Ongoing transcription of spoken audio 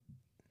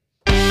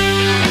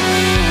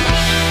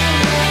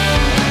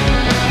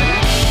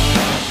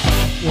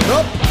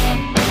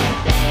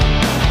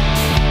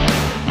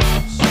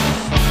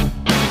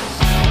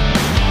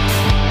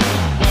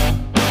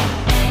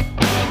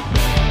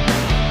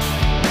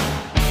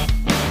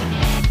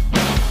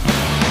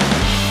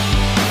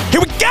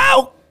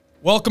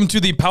Welcome to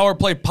the Power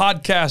Play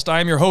Podcast. I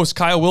am your host,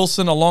 Kyle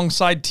Wilson,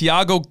 alongside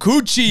Tiago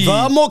Cucci.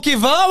 Vamos que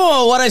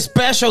vamos! What a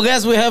special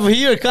guest we have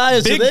here,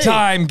 Kyle, today. Big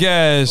time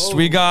guest.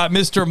 We got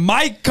Mr.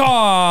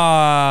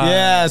 Maycon.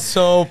 Yeah,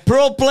 so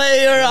pro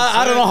player.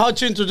 I don't know how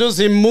to introduce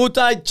him.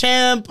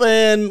 Multi-champ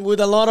and with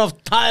a lot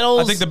of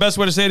titles. I think the best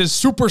way to say it is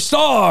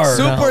superstar.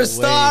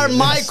 Superstar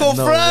Maycon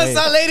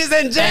Franca, ladies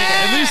and gents.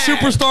 At least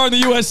superstar in the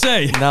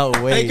USA. No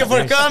way. Thank you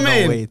for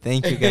coming. No way.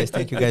 Thank you guys.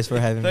 Thank you guys for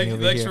having me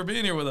over Thanks here. for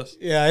being here with us.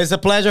 Yeah, it's a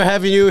pleasure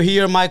having you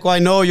here, Michael. I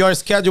know your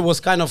schedule was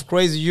kind of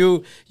crazy.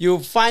 You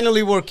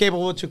finally were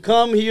capable to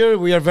come here.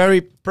 We are very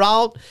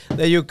proud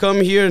that you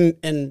come here,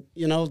 and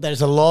you know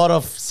there's a lot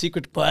of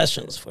secret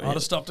questions for you. A lot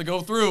of stuff to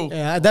go through.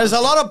 Yeah, there's a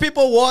lot of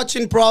people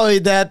watching probably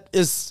that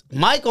is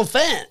Michael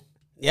fan.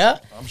 Yeah,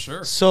 I'm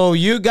sure. So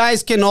you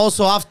guys can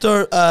also,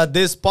 after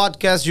this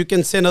podcast, you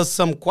can send us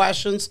some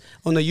questions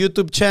on the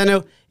YouTube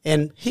channel,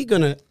 and he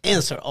gonna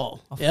answer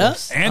all.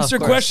 Answer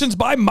questions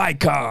by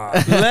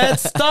Maycon.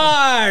 Let's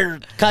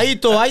start,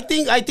 Kaito. I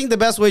think the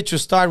best way to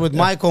start with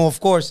Michael, of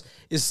course,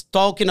 is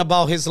talking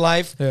about his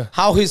life,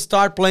 how he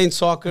started playing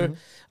soccer.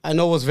 I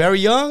know it was very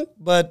young,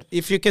 but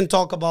if you can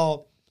talk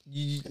about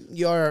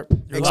your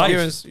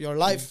experience, your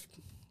life.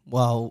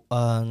 Well,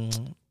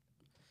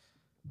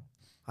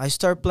 I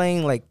started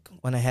playing like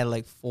when I had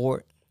like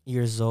 4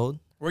 years old.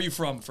 Where are you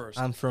from first?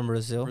 I'm from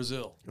Brazil.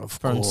 Brazil.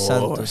 From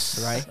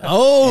Santos, right?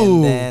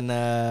 Oh. And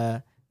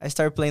then I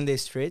started playing the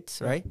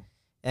streets, right?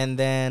 And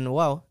then,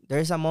 wow,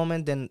 there's a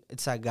moment, then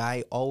it's a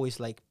guy always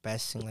like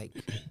passing, like,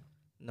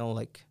 you know,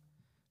 like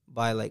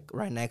by like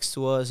right next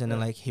to us, and then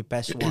like he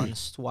passed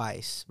once,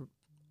 twice.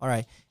 All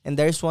right. And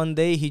there's one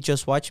day he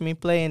just watched me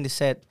play and he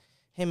said,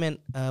 "Hey man,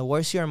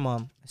 where's your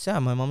mom?" I said,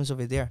 "My mom is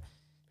over there.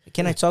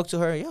 Can I talk to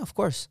her?" "Yeah, of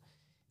course."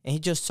 And he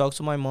just talked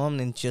to my mom,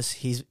 and just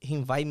he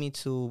invited me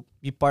to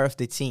be part of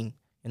the team,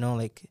 you know,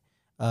 like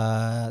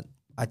a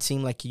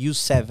team like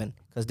U7,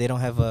 because they don't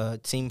have a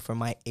team for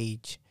my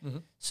age.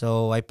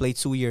 So I played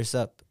 2 years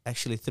up,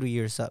 actually 3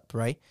 years up,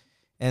 right?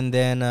 And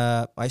then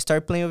I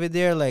started playing over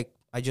there. Like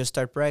I just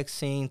started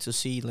practicing to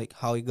see like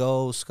how it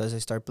goes, because I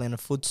started playing a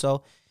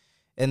futsal.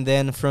 And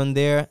then from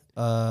there,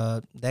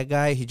 that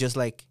guy, he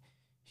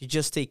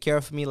just take care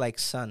of me like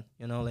son,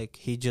 you know, like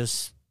he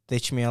just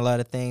teach me a lot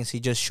of things.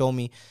 He just showed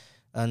me.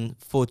 And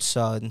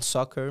futsal and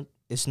soccer,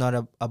 it's not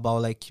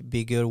about like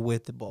be good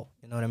with the ball.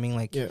 You know what I mean?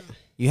 Like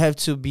you have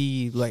to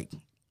be like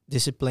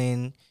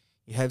disciplined.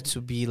 You have to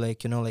be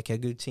like, you know, like a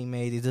good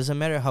teammate. It doesn't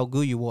matter how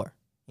good you are.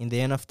 In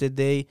the end of the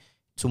day,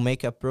 to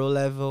make a pro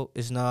level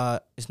is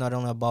not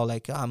only about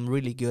like I'm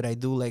really good. I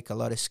do like a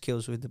lot of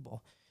skills with the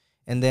ball.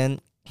 And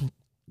then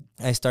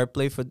I start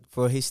play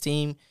for his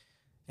team,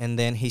 and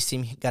then his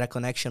team got a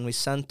connection with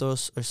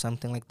Santos or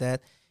something like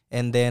that.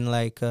 And then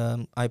like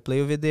I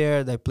play over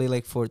there. I play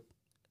like for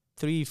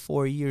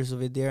 3-4 years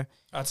over there.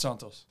 At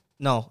Santos.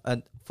 No,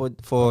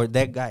 for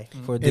that guy.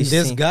 For And this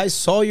this team. guy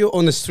saw you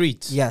on the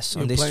streets. Yes,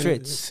 on the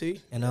streets.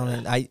 See? You know,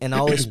 and I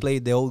always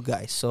played the old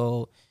guy.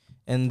 So,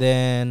 and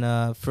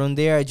then from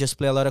there I just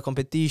play a lot of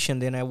competition.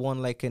 Then I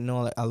won like, you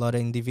know, like a lot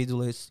of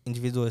individualist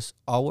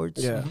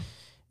awards. Yeah.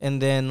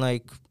 And then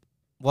like,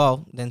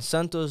 wow, then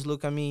Santos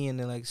look at me and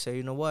they like say,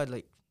 you know what,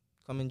 like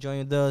come and join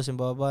with us and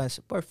blah blah. I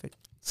said perfect.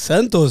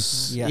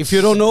 Santos. Yes. If you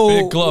don't know,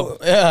 Big club.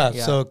 Yeah.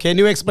 Yeah. So can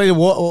you explain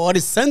what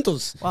is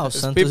Santos? Wow, Because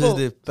Santos is people-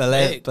 the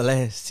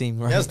Pele's team,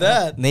 right? Yes,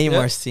 that.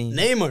 Neymar's team.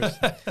 Neymar.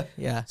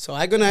 Yeah. So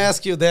I'm gonna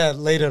ask you that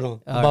later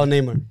on about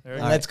Neymar.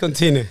 Let's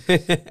continue.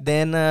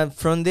 Then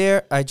from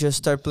there, I just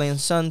start playing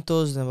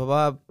Santos, then blah,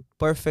 blah,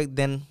 perfect.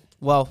 Then,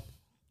 wow,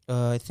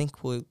 I think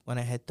when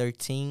I had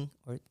 13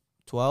 or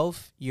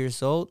 12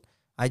 years old,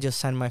 I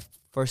just signed my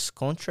first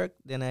contract.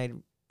 Then I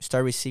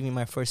start receiving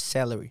my first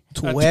salary.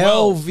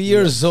 12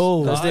 years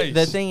old. Because Nice.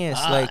 the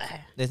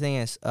thing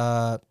is,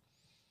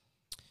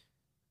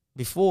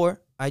 before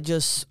I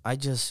just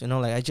you know,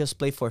 like I just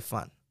play for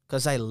fun,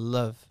 because I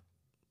love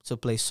to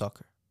play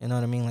soccer. You know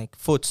what I mean, like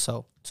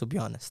futsal, to be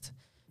honest.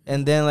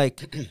 And then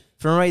like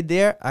from right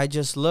there, I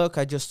just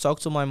talk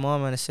to my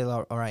mom and I say,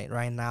 all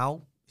right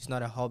now it's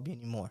not a hobby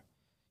anymore.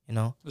 You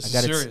know, This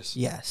is serious.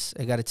 Yes,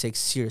 I gotta take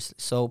seriously.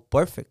 So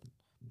perfect,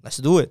 let's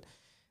do it.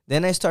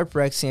 Then I start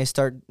practicing. I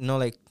start, you know,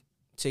 like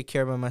take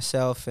care of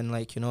myself and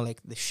like, you know, like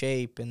the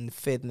shape and the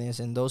fitness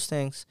and those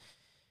things.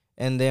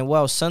 And then,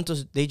 wow,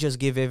 Santos, they just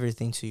give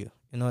everything to you.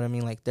 You know what I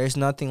mean? Like there's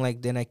nothing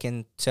like, then I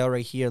can tell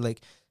right here,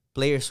 like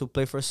players who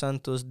play for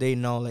Santos, they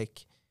know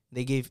like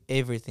they give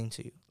everything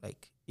to you.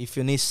 Like if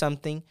you need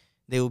something,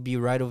 they will be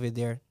right over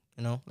there,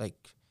 you know, like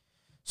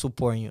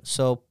supporting you.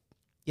 So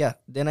yeah,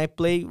 then I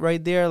play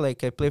right there.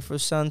 Like I play for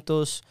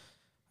Santos.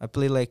 I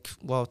play like,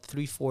 wow,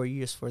 3-4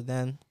 years for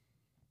them.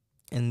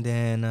 And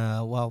then,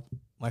 wow,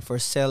 my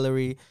first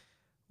salary.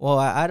 Well,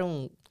 I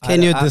don't.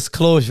 Can you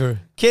disclose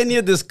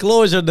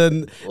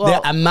the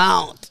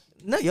amount?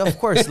 No, yeah, of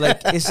course.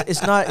 Like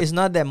it's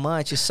not that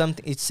much. It's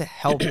something. It's a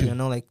help, you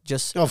know, like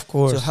just Of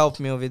course. to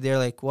help me over there.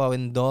 Like wow,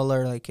 in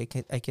dollar, like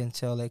I can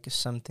tell like it's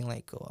something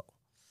like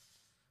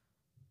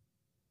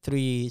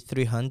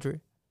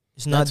 300.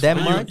 It's not that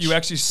much. You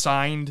actually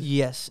signed?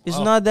 Yes. It's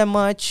not that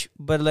much,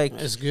 but like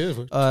it's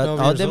good.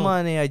 all the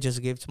money I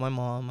just gave to my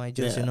mom. I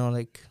just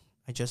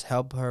I just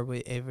help her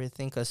with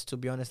everything. Cause to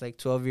be honest, like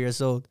 12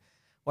 years old,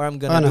 what I'm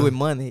gonna do with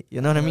money?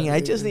 You know what I mean?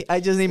 I just need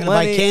money.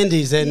 Buy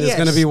candies and it's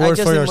gonna be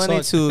worth for your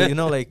money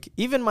to like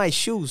even my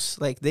shoes.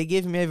 Like they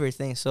gave me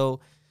everything.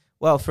 So,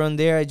 well, from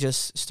there I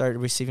just started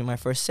receiving my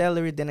first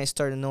salary. Then I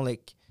started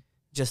like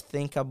just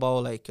think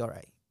about like, all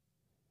right,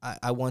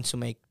 I want to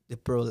make the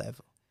pro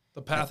level.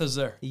 The path is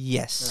there.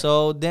 Yes. Yeah.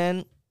 So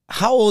then,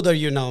 how old are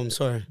you now? I'm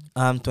sorry.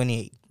 I'm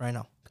 28 right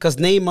now. Because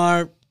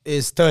Neymar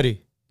is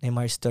 30.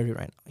 Neymar is 30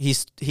 right now.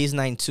 He's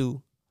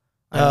 9'2".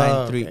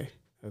 I'm 9'3".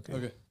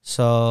 Okay.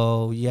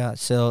 So yeah.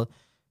 So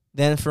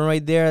then from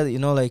right there,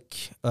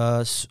 like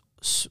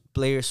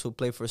players who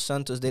play for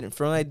Santos. Then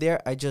from right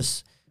there, I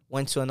just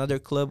went to another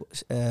club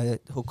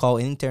who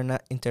called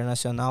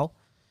Internacional.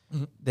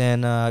 Mm-hmm.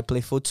 Then I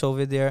play futsal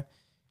over there,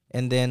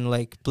 and then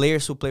like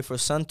players who play for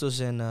Santos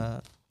and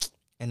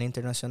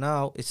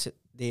Internacional,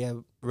 they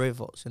are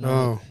rivals,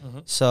 Mm-hmm.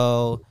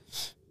 So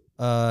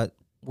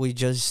we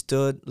just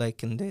stood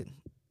like in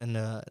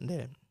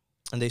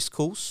the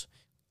schools,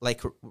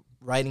 like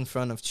right in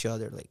front of each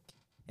other, like,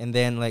 and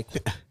then like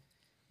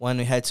when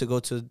we had to go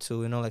to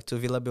like to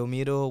Vila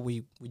Belmiro,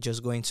 we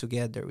just going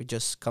together. We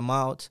just come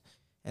out.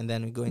 And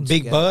then we go into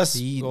big bus.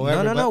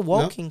 No,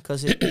 walking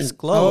because it's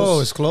close.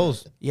 Oh, it's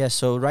close. Yeah,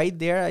 so right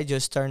there, I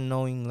just started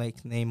knowing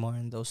like Neymar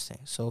and those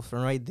things. So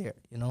from right there,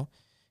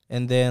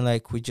 and then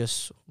like we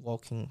just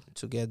walking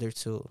together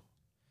to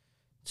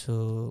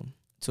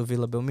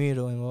Vila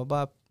Belmiro and blah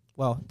blah.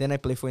 Well, then I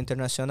play for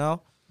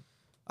Internacional.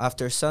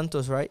 After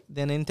Santos, right?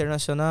 Then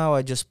Internacional,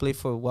 I just play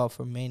for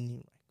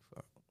many,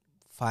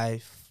 for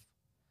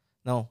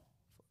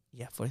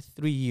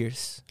 3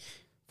 years.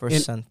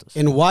 Santos.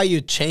 And why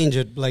you change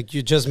it? Like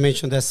you just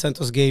mentioned that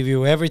Santos gave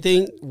you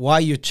everything. Why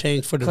you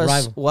change for the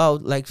rival? Well,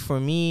 like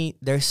for me,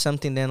 there's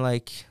something then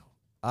like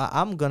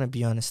I'm gonna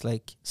be honest.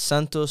 Like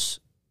Santos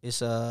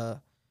is I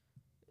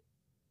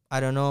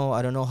don't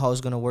know how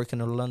it's gonna work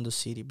in Orlando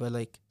City, but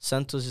like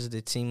Santos is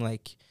the team.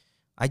 Like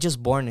I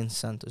just born in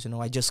Santos.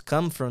 I just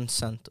come from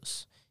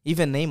Santos.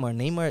 Even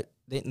Neymar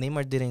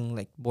didn't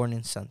like born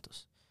in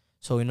Santos.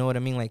 So you know what I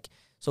mean? Like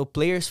so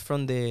players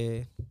from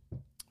the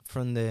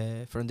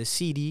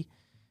city,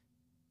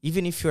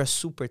 even if you're a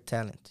super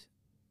talent,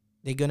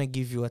 they're gonna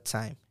give you a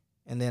time,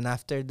 and then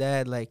after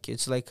that, like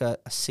it's like a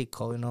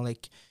sickle,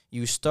 like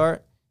you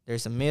start,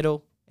 there's a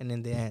middle, and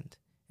then the end,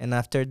 and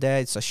after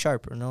that it's a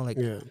sharper, and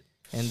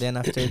then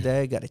after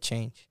that, gotta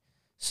change.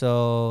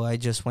 So I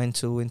just went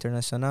to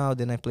Internacional,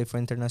 then I played for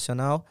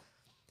Internacional,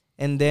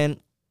 and then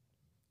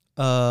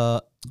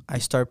I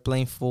start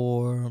playing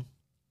for.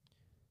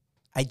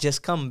 I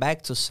just come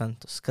back to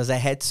Santos because I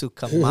had to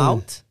come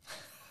out.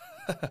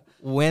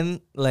 When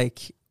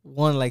like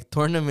won like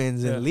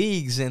tournaments and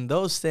leagues and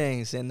those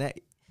things, and I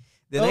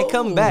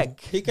come back.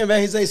 He came back.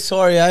 He say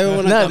sorry. I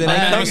want to. No, then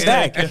I come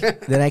back.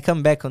 Then I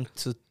come back on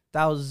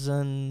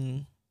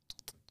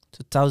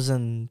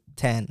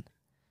 2010.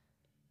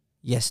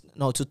 Yes,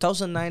 no,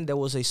 2009. That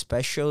was a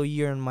special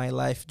year in my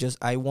life. Just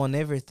I won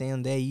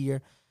everything that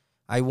year.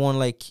 I won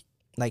like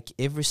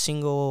every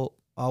single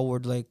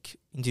award, like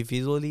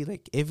individually,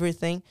 like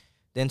everything.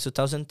 Then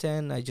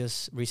 2010, I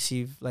just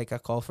received like a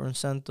call from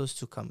Santos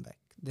to come back.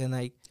 Then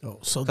I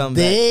come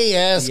they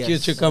back. Ask you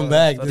to come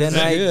back.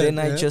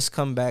 I just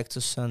come back to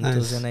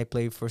Santos and I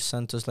played for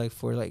Santos like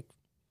for like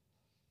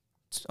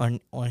on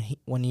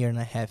 1 year and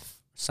a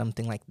half,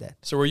 something like that.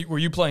 So were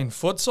you playing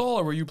futsal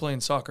or were you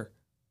playing soccer?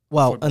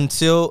 Well,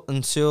 until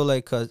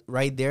like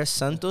right there,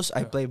 Santos,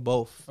 I played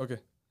both. Okay.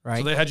 Right.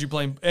 So they had you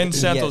playing in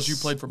Santos. You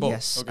played for both.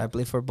 Yes, okay. I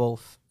played for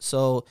both.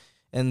 So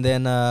and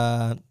then.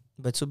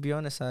 But to be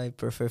honest, I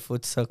prefer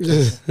futsal.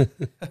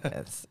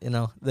 That's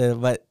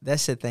but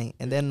that's the thing.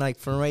 And then like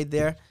from right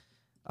there,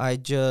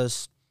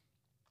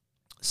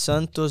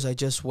 Santos. I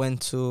just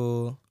went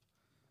to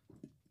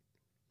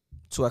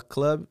a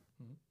club,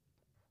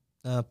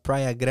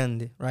 Praia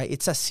Grande. Right,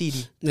 it's a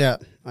city. Yeah,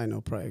 I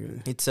know Praia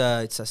Grande. It's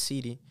a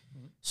city,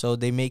 so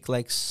they make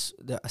like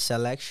a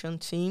selection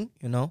team.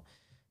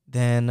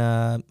 Then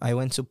I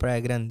went to Praia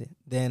Grande.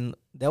 Then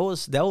that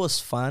was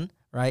fun,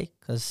 right?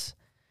 Because.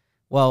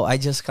 Well, I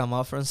just come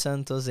out from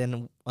Santos,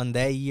 and on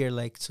that year,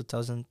 like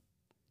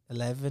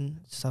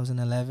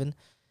 2011,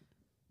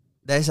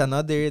 there's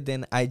another year,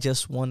 then I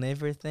just won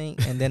everything.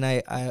 And then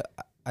I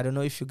don't know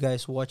if you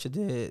guys watched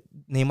the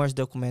Neymar's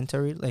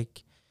documentary.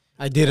 Like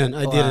I didn't.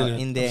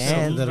 In the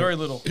end, very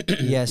little.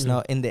 Yes,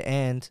 no. In the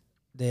end,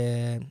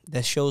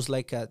 that shows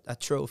like a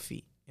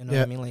trophy. You know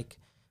what I mean? Like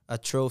a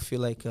trophy,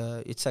 like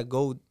it's a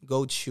gold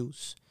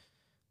shoes.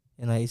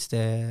 It's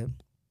the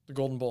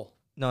golden ball.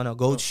 No,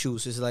 gold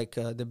shoes is like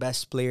the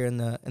best player in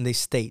the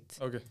state.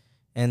 Okay.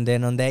 And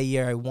then on that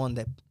year, I won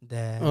that.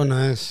 Oh,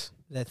 nice.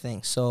 That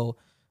thing. So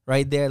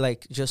right there,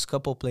 like just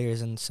couple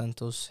players in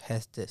Santos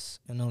has this.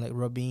 Like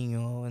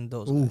Robinho and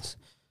those guys.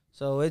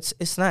 So it's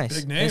nice.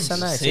 Big names. It's a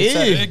nice.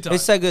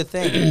 It's a good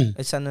thing.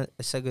 it's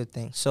a good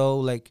thing. So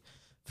like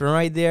from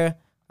right there,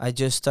 I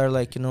just start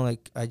like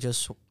I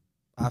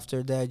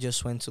after that, I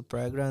just went to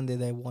Praia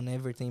Grande. I won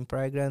everything in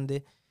Praia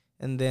Grande.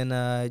 And then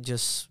I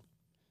just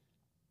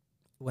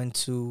went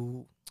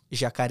to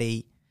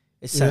Jacareí.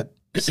 It's a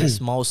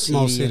small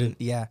city. And,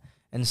 yeah,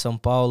 in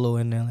São Paulo.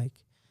 And then, like,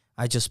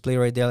 I just play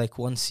right there, like,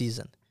 one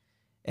season.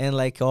 And,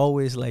 like,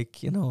 always,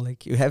 like, you know,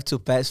 like, you have to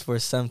pass for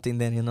something.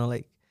 Then, you know,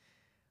 like,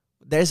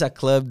 there's a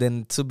club.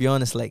 Then, to be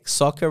honest, like,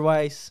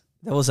 soccer-wise,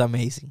 that was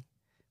amazing.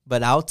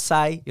 But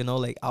outside, you know,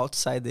 like,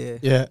 outside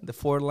the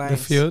 4 lines. The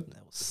field.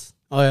 That was,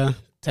 oh, yeah.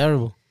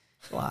 Terrible.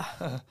 wow.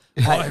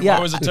 Why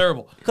was it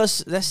terrible?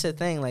 Because that's the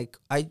thing. Like,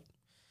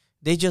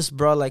 they just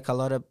brought, like, a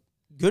lot of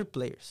good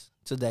players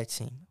to that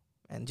team.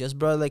 And just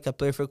brought, like, a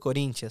player for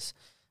Corinthians.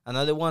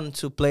 Another one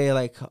to play,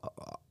 like,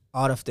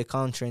 out of the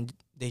country, and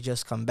they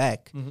just come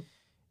back. Mm-hmm.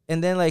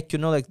 And then, like, you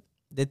know, like,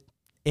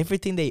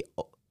 everything they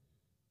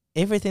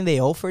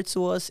offer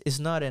to us is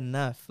not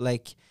enough.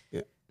 Like,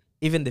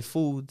 even the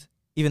food,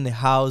 even the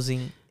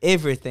housing,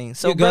 everything.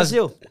 So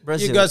Brazil,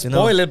 you got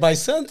spoiled by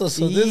Santos,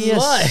 so this is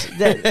why.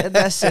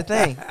 That's the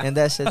thing. And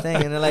that's the thing.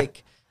 And,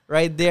 like,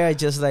 right there, I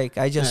just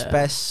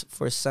pass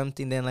for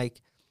something. Then, like,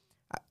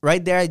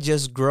 right there, I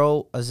just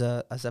grow as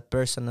a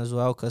person as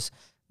well, because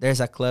there's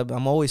a club.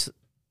 I'm always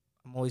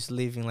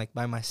living, like,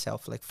 by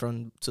myself. Like,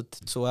 from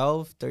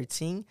 12,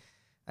 13,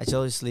 I just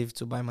always live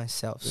by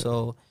myself. Yeah.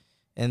 So,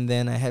 and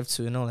then I have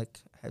to, you know, like,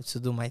 I have to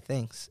do my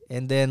things.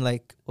 And then,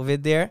 like, over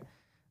there,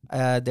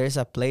 there's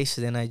a place.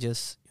 Then I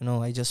just, you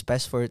know, I just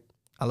pass for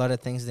a lot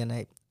of things. Then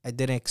I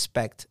didn't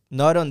expect.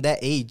 Not on that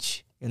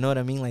age. You know what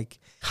I mean? Like,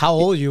 how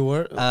old you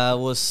were? I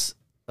was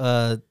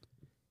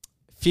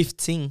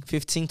 15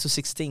 to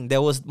 16.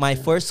 That was my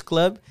first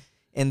club.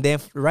 And then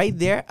right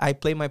there, I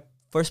played my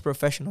first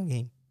professional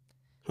game.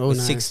 Oh,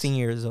 nice. 16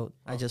 years old.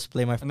 I just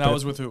played my first. And that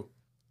was with who?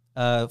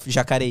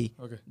 Jacareí.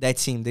 Okay. That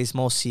team, the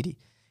small city.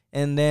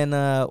 And then,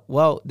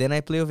 then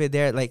I play over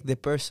there. Like, the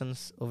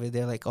persons over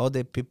there, like, all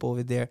the people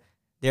over there,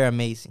 they're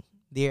amazing.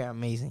 They're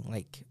amazing.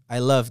 Like, I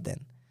love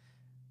them.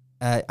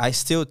 I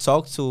still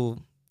talk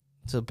to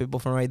people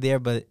from right there,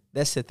 but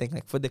that's the thing.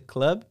 Like, for the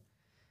club,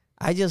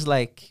 I just,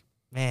 like,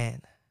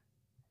 man,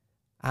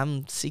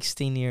 I'm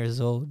 16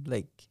 years old.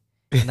 Like,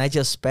 and I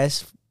just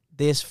passed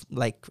this,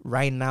 like,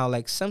 right now.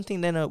 Like, something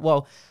then,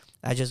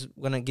 I just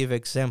want to give an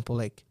example.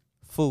 Like,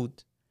 food.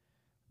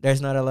 There's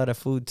not a lot of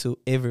food to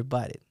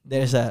everybody.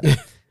 There's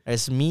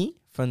me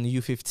from the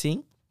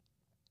U15.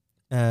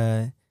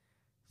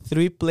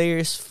 3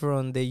 players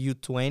from the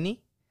U20,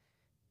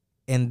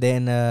 and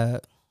then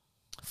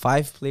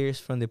 5 players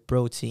from the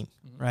pro team,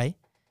 right?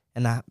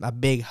 And a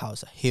big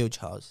house, a huge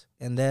house.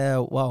 And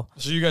then, wow.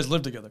 So you guys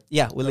live together?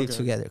 Yeah, we live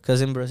together.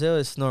 Because in Brazil,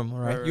 it's normal,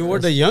 right? You were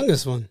the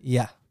youngest one.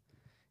 Yeah.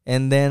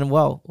 And then,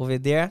 over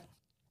there,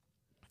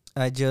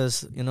 I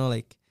just, you know,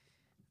 like,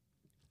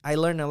 I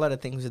learned a lot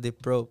of things with the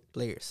pro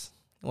players.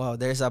 Wow,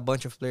 there's a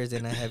bunch of players,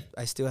 and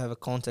I still have a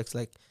context,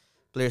 like,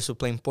 players who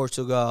play in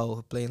Portugal,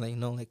 who play, like, you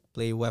know, like,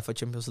 play UEFA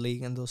Champions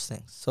League and those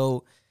things.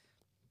 So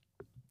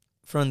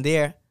from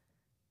there,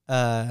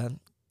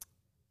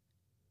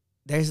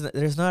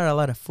 there's not a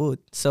lot of food.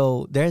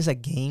 So there's a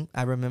game.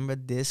 I remember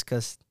this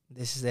because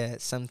this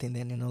is something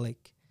that, you know,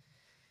 like,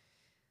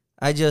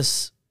 I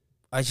just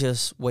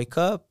wake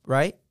up,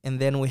 right? And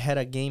then we had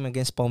a game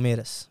against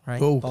Palmeiras,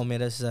 right? Oh.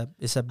 Palmeiras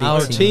is a big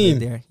Our team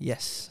there.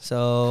 Yes.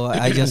 So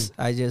I just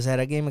had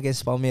a game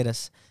against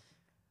Palmeiras.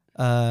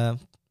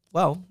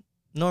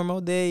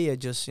 Normal day. I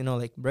just, you know,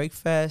 like,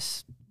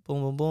 breakfast,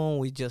 boom, boom, boom.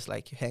 We just,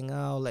 like, hang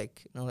out,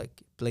 like, you know, like,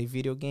 play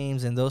video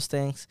games and those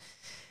things.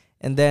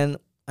 And then,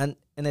 in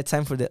the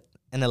time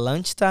in the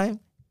lunchtime,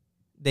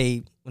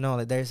 they, you know,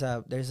 like, there's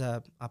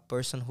a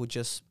person who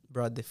just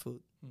brought the food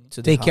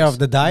to take care of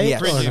the diet. Yes.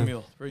 Pre-game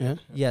meal. Yeah.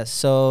 Yes.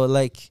 So,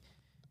 like,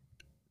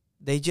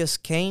 they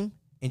just came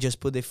and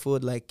just put the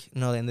food, like, you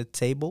know, in the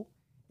table.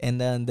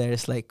 And then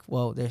there's, like,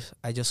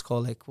 I just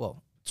call, like,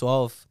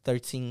 12,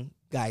 13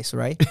 guys,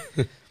 right?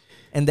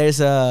 And there's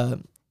do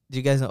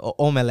you guys know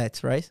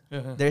omelettes, right?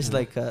 Uh-huh. There's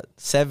like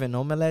 7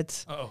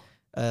 omelettes. Oh.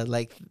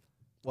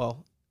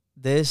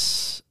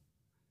 This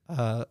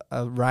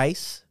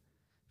rice,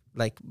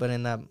 like, but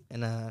in a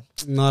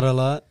not a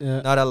lot.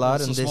 Yeah. not a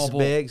lot, It's in a this small bowl.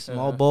 big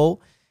small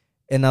bowl,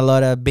 and a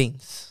lot of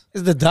beans.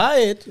 It's the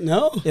diet,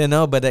 no? You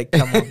know, but, like,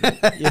 come on,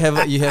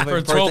 you have For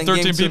an 12, important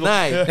 13 game people.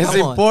 tonight. Yeah. It's Come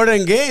an on.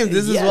 important game.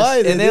 This is Yes. why.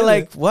 And then,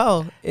 like,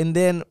 and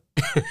then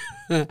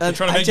Trying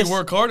to make you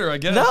work harder, I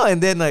guess. no,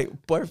 and then, like,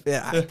 perfect.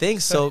 Yeah, I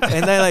think so.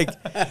 And then, like,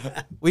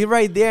 we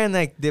right there, and,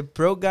 like, the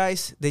pro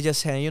guys, they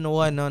just say, you know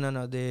what? No.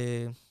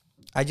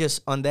 I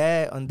just on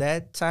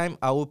that time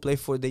I would play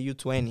for the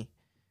U20,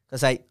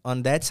 because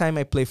on that time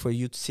I played for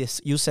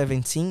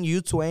U17,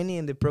 U20,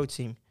 and the pro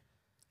team.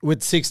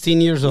 With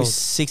 16 years old.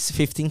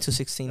 15 to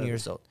 16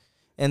 years old.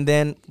 And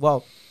then,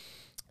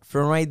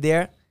 from right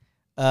there,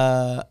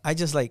 I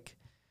just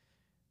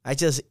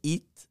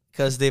eat,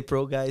 because the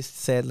pro guys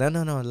said, no,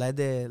 let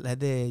the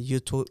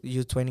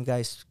U20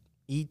 guys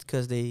eat,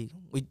 because they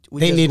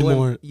need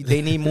more.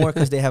 They need more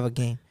because they have a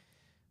game.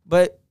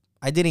 But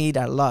I didn't eat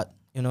a lot,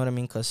 you know what I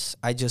mean? Because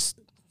I just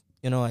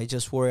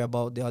worry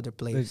about the other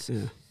players.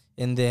 Yeah.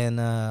 And then,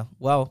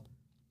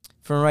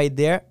 from right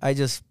there, I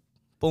just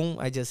boom,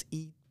 I just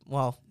eat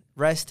while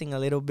resting a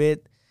little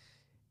bit,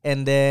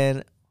 and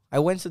then I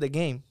went to the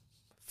game,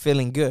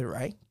 feeling good,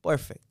 right?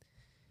 Perfect.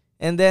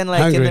 And then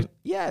like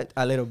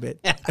a little bit.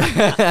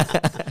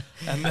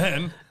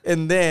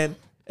 and then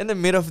in the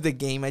middle of the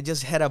game, I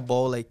just had a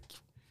ball like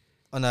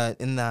in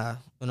a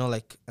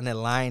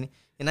line,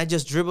 and I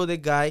just dribbled the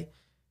guy,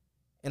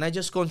 and I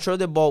just control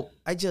the ball.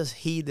 I just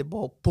hit the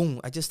ball,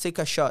 boom. I just take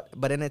a shot,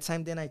 but in the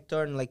time then I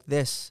turn like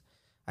this.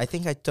 I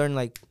think I turned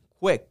like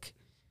quick,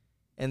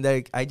 and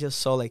then I just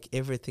saw like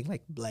everything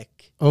like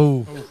black.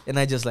 Oh, and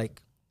I just like,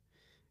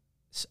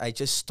 I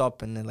just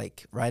stopped and then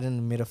like right in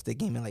the middle of the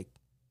game and like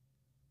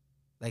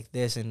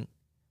this, and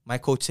my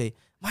coach say,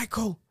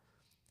 Michael,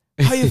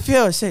 how you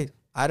feel? I say,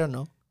 I don't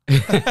know.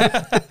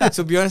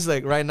 To be honest,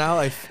 like right now,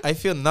 I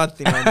feel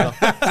nothing right now.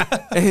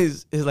 And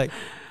he's like,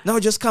 no,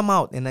 just come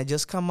out. And I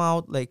just come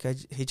out, like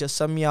he just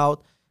sent me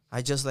out.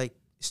 I just like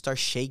start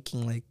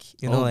shaking, like,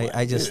 like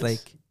I just like,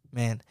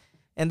 man.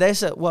 And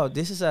this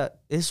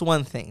is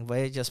one thing, but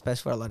it just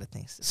passed for a lot of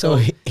things. So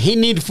he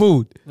need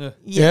food.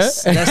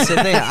 Yes, that's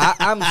the thing.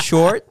 I'm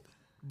short,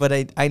 but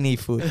I need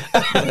food.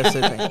 That's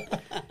the thing.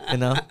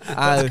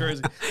 That's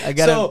crazy. I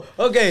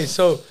gotta.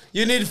 So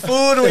you need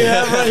food. We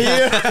have right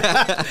here.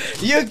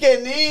 You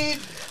can eat.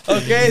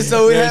 Okay,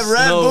 so we have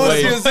Red Bull,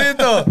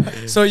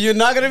 Yusito. So you're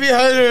not gonna be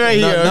hungry right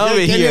here. Not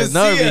over here.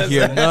 Not over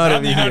here. Not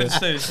over United here.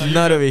 States.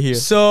 Not over here.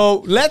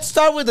 So let's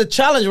start with the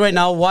challenge right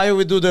now. While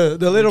we do the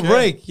little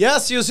break.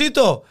 Yes,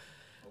 Yusito.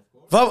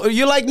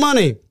 You like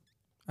money?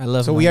 I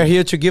love. So money. we are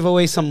here to give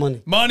away some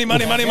money. Money.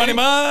 Vamos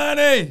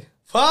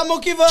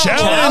que vamos.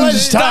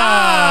 Challenge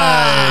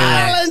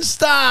time. Challenge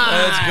time.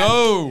 Let's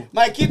go.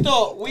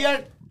 Maikito, we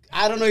are.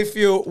 I don't know if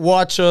you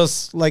watch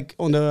us like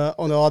on the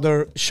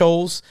other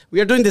shows. We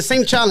are doing the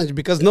same challenge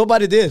because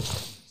nobody did.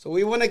 So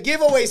we want to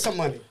give away some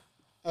money.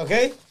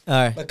 Okay? All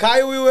right. But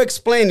Kai will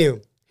explain you.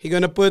 He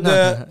gonna put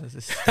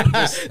this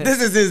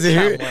is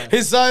easy.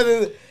 He saw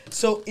the.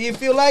 So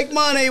if you like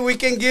money, we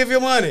can give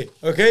you money.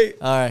 Okay?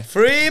 All right.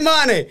 Free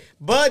money.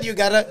 But you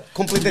gotta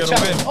complete the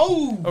challenge. Win.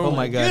 Oh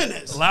my God.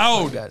 Goodness.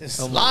 Loud. It's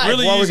Oh live.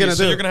 Really What easy. we're gonna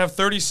So do. you're gonna have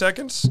 30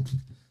 seconds.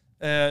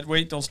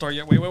 Wait, don't start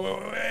yet.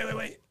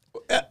 Wait.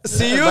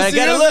 See you. But I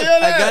gotta look.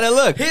 I gotta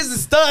look.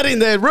 He's studying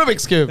the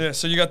Rubik's Cube. Yeah,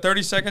 so you got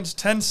 30 seconds,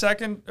 10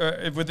 second.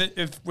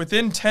 If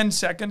within 10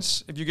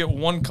 seconds, if you get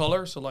one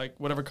color, so like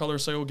whatever color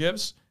Sayul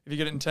gives, if you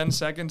get it in 10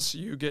 seconds,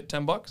 you get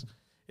 $10.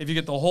 If you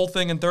get the whole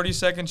thing in 30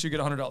 seconds, you get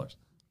 $100.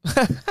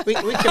 we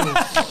can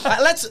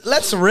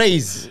let's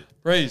raise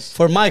Raise.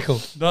 for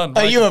Michael. Done.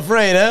 Are you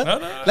afraid, huh?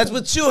 No. Let's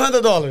put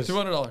 $200.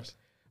 $200.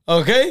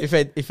 Okay. If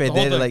I whole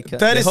did thing. like 30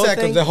 the whole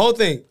seconds. thing, The whole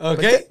thing.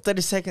 Okay.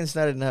 30 seconds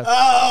not enough.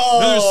 Oh.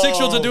 There's 6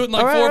 years to do it in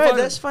like all 4 or right, 5.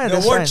 that's fine. The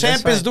that's world fine,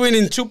 champ that's is fine.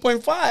 doing in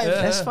 2.5.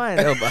 That's fine.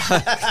 No, but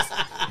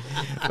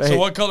So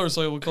what color,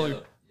 Sayul? What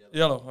color?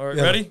 Yellow. All right,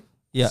 Yellow. ready?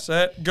 Yeah.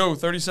 Set, go.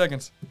 30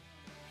 seconds.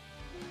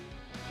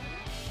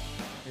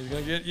 He's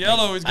going to get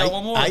yellow. He's got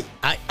one more.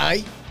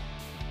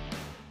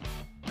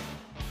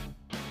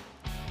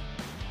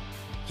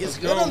 He's Let's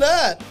good go. on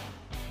that.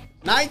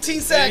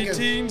 19 seconds.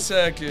 18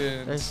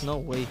 seconds. there's no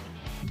way.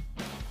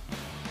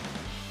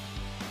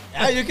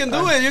 Yeah, you can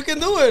do it. You can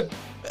do it.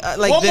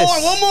 Like one this.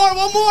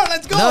 One more.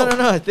 Let's go.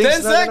 No. I think 10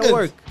 it's not gonna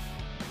seconds.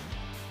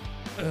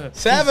 work.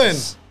 7.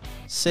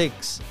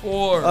 6.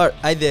 4. Or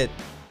I did.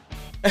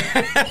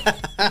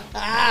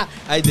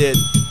 I did.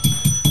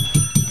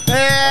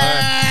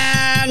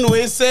 And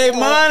we save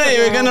money.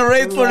 We're gonna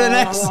wait for the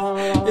next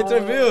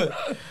interview.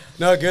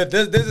 No, good.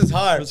 This is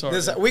hard. It's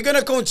hard. We're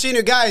gonna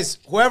continue, guys.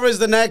 Whoever is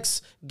the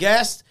next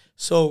guest,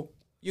 so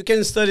you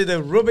can study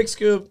the Rubik's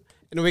Cube,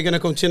 and we're gonna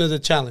continue the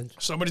challenge.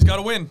 Somebody's got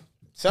to win.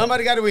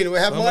 Somebody got to win. We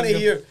have money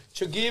here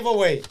to give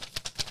away.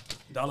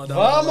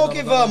 Vamos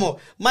que vamos.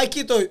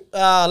 Maikito,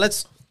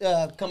 let's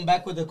come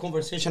back with the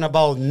conversation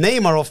about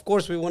Neymar. Of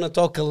course, we want to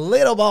talk a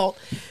little about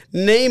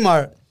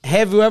Neymar.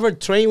 Have you ever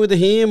trained with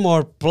him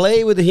or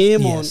play with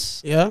him?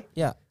 Yes. Yeah?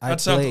 Yeah, I At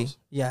play. Santos.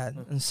 Yeah,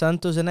 in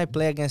Santos, and I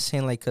play against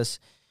him like cause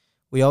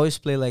we always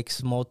play like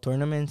small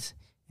tournaments,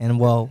 and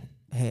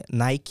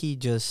Nike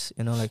just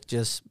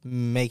just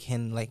make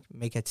him like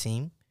make a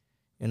team,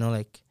 and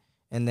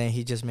then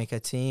he just make a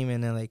team,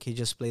 and then like he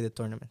just play the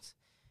tournaments,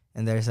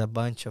 and there's a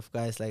bunch of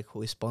guys like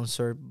who is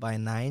sponsored by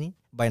Nike.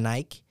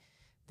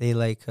 They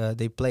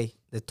they play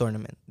the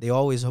tournament. They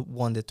always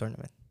won the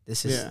tournament.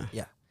 This is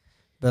yeah.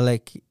 But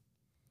like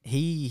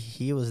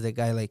he was the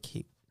guy like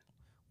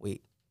with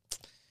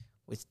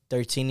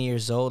 13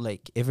 years old,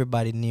 like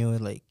everybody knew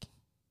it, like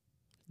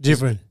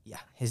Different. yeah,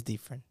 he's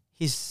different.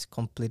 He's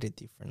completely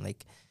different.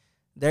 Like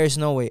there is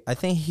no way. I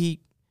think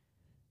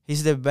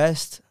he's the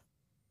best.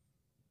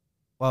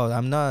 Well,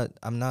 I'm not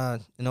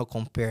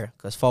compare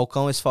because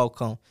Falcão is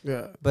Falcão.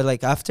 Yeah. But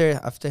like after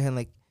him,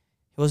 like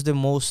he was the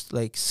most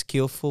like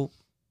skillful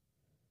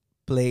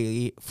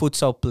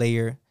futsal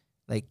player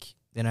like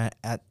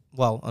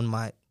on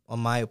my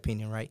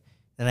opinion, right?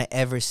 Than I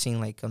ever seen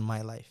like on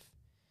my life.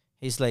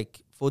 He's like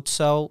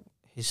futsal.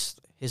 He's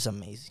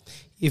amazing.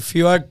 If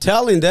you are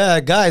telling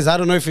that, guys, I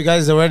don't know if you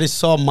guys already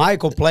saw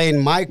Michael playing.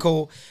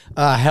 Michael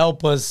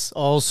helped us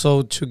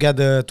also to get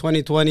the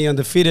 2020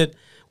 undefeated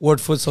World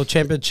Futsal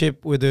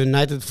Championship with the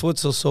United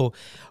Futsal. So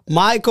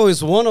Michael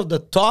is one of the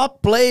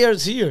top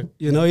players here.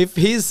 You know, if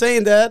he's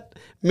saying that,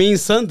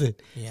 means something.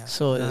 Yeah.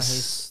 So No,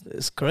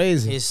 it's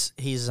crazy.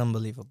 he's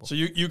unbelievable. So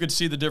you could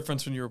see the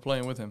difference when you were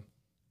playing with him.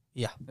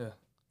 Yeah. Yeah.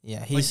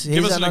 Yeah, he's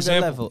give us an another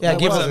example. level. Yeah, What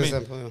give does us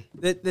that an mean?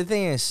 example. The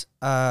thing is,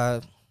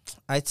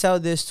 I tell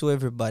this to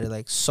everybody,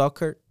 like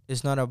soccer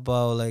is not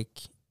about like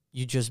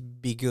you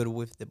just be good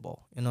with the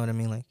ball. You know what I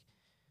mean? Like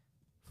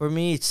for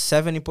me, it's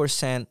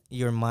 70%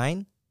 your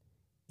mind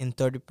and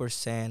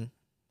 30%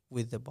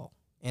 with the ball.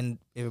 And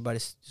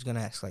everybody's just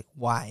gonna ask like,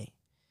 why?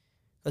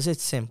 Because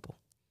it's simple.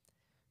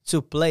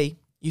 To play,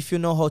 if you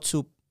know how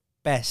to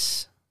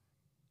pass,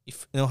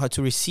 if you know how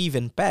to receive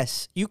and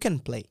pass, you can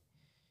play.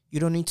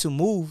 You don't need to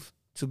move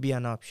to be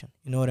an option.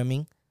 You know what I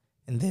mean?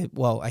 And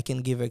I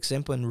can give an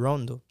example in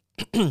Rondo.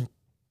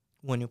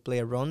 When you play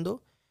a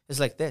Rondo, it's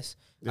like this.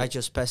 Yeah. I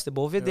just pass the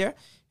ball over there,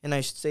 and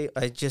I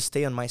just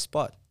stay on my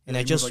spot. And Yeah,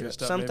 I you just move like a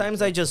step, sometimes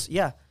maybe. I just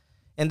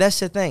and that's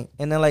the thing.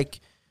 And then like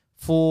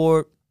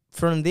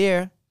from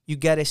there, you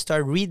gotta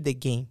start read the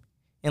game,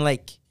 and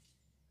like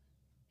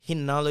his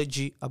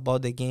knowledge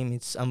about the game,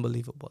 it's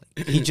unbelievable.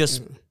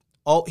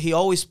 Like, he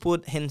always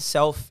put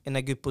himself in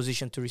a good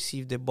position to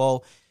receive the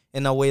ball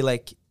in a way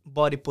like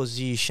body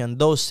position,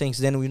 those things.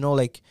 Then we know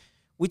like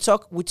we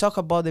talk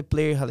about the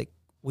player how like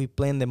we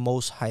play in the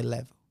most high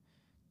level.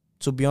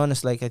 To be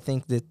honest, like I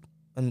think that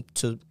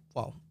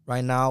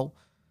right now,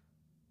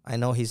 I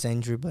know he's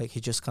injured, but like, he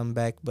just come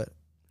back, but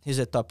he's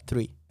a top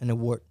 3 in the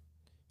world.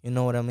 You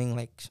know what I mean?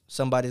 Like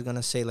somebody's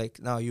gonna say like,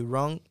 no, you're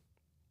wrong,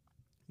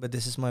 but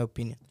this is my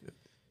opinion. Yeah.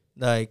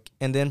 Like,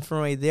 and then from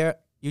right there,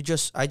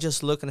 I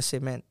just look and I say,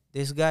 man,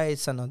 this guy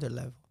is another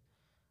level.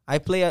 I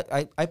play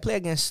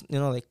against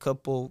like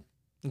couple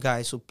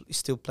guys who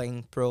still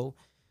playing pro.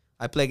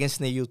 I play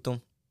against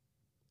Newton.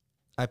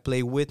 I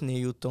play with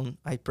Newton.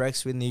 I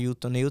practice with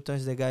Newton. Newton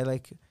is the guy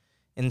like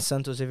in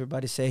Santos.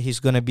 Everybody say he's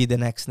gonna be the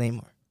next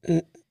Neymar.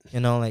 You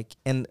know, like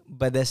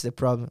but that's the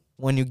problem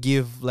when you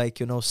give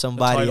like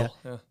somebody.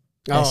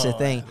 That's the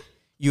thing. Yeah.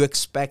 You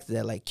expect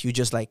that like you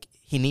just like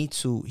he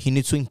needs to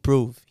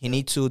improve. He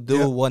needs to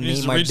do what he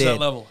needs Neymar to reach did. That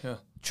level. Yeah.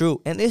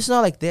 True, and it's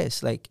not like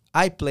this. Like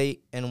I play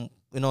and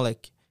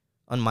like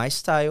on my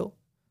style,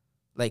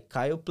 like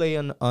Kyle play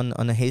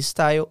on his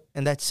style,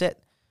 and that's it.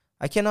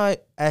 I cannot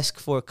ask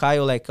for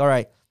Kyle like, all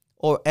right,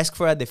 or ask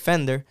for a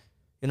defender,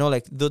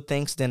 like do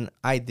things than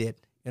I did.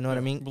 You know what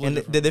I mean? And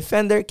the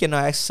defender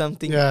cannot ask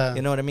something. Yeah.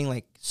 You know what I mean?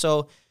 Like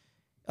so,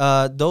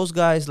 those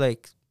guys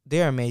like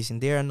they're amazing.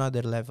 They're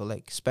another level.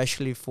 Like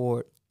especially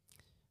for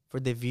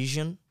the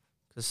vision,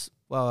 because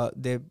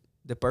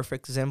the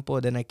perfect example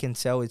then I can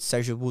tell it's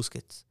Sergio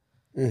Busquets.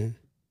 Mm-hmm.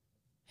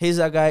 He's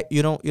a guy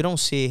you don't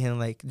see him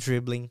like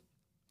dribbling,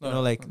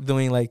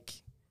 doing like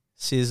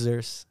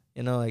scissors,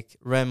 like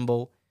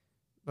Rambo.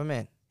 But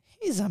man,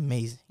 he's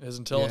amazing. His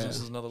intelligence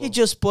is another level. He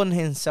just put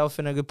himself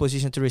in a good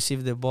position to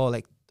receive the ball.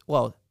 Like,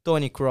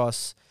 Toni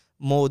Kroos,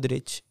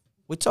 Modric.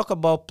 We talk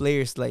about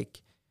players like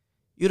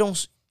you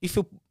don't.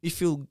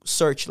 If you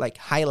search like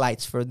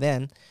highlights for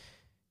them,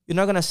 you're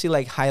not gonna see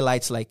like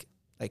highlights like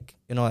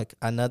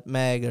a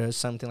nutmeg or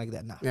something like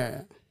that. No.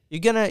 Yeah.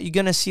 You're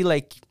gonna see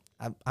like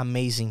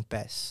amazing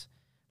pass,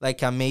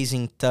 like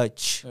amazing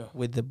touch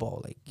with the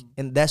ball. Like,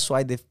 and that's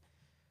why the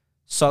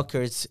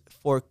soccer is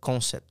 4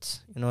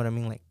 concepts. You know what I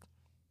mean? Like,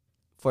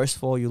 first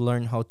of all, you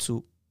learn how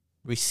to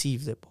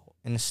receive the ball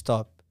and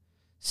stop.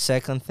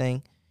 Second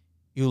thing,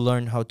 you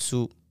learn how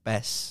to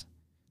pass,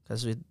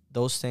 because with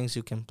those things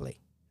you can play,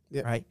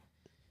 right?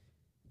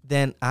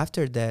 Then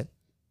after that,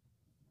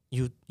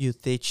 you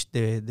teach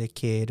the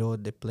kid or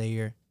the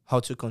player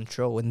how to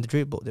control and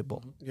dribble the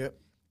ball. Yep.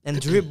 And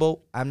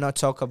dribble, I'm not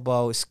talking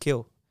about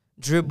skill.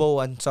 Dribble,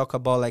 I'm talking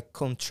about like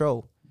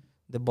control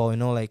the ball.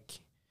 Like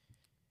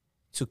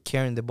to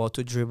carry the ball,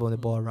 to dribble the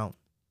ball around,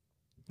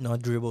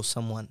 not dribble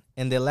someone.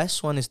 And the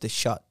last one is the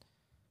shot,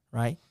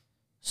 right?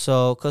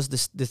 So, because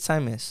the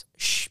time is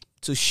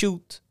to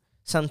shoot,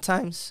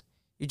 sometimes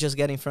you just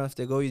get in front of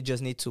the goal. You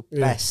just need to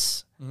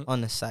pass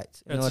on the side.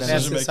 You know what I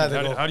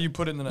mean? How do you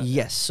put it in the net?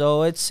 Yes.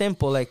 So it's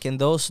simple. Like in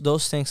those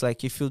things,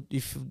 like if you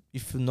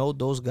know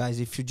those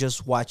guys, if you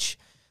just watch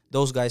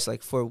those guys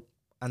like for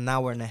an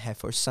hour and a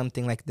half or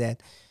something like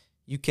that,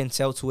 you can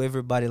tell to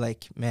everybody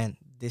like, man,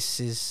 this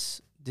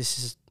is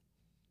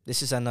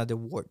another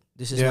world.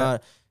 This is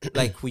not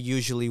like we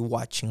usually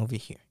watching over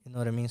here. You know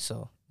what I mean?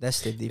 So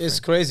that's the difference. It's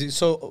crazy.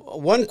 So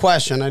one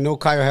question. I know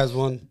Kyle has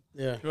one.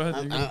 Yeah. Go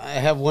ahead. I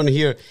have one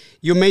here.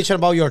 You mentioned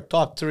about your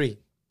top 3.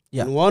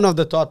 Yeah. And one of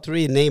the top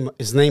 3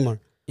 is Neymar.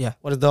 Yeah.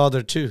 What are the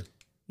other 2?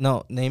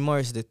 No,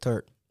 Neymar is the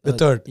third. The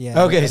third.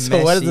 Yeah. Okay. So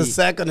Messi, what is the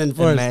second and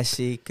first?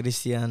 Messi,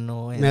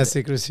 Cristiano, and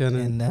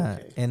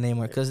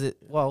Neymar. Because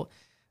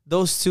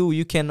those 2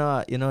 you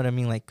cannot. You know what I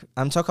mean? Like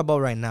I'm talking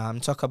about right now. I'm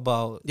talking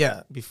about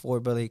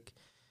before, but like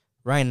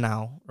right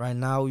now,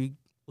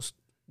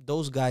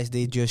 those guys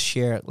they just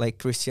share like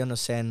Cristiano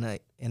said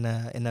in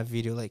a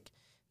video like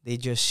they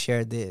just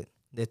share the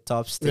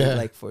top stage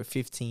like for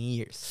 15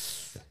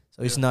 years.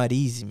 So it's not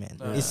easy, man.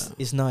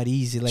 It's not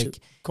easy. Like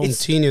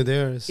continue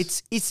there.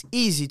 It's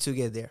easy to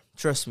get there.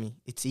 Trust me,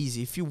 it's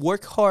easy if you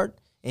work hard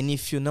and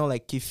if you know,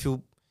 like if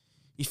you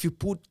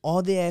put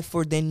all the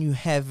effort, then you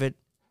have it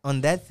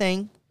on that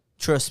thing.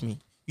 Trust me,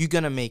 you're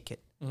gonna make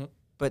it.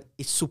 But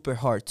it's super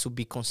hard to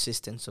be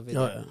consistent of it.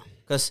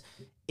 Because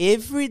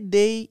every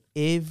day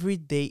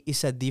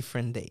is a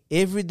different day.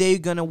 Every day you're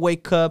gonna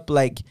wake up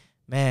like,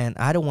 man,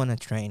 I don't want to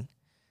train.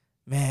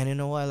 Man, you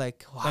know what?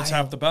 Like, that's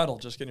half the battle.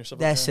 Just getting yourself.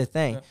 That's the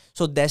thing.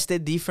 So that's the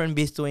difference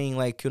between,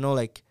 like, you know,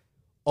 like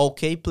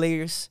okay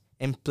players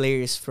and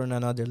players from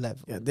another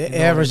level. Yeah, the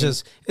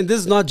averages, and this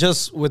is not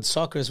just with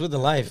soccer; it's with the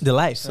life. The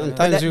life.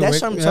 Sometimes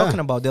that's what I'm talking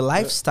about. The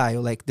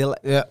lifestyle, like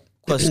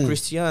because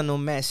Cristiano,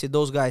 Messi,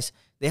 those guys,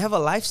 they have a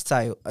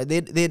lifestyle.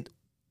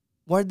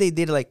 What they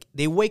did, like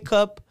they wake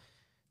up.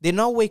 They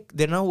not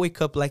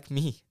wake up like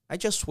me. I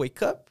just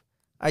wake up.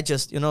 I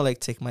just, you know, like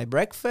take my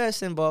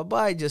breakfast and blah, blah.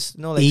 I just,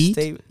 you know, like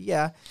stay.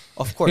 Yeah,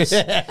 of course.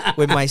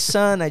 With my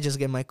son, I just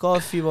get my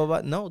coffee, blah,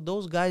 blah. No,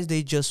 those guys,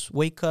 they just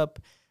wake up.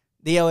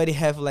 They already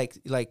have like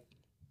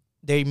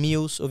their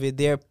meals over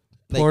there.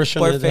 Like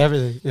portion and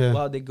everything. Yeah.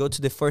 Well, they go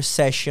to the first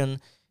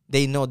session.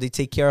 They know they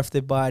take care of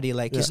the body.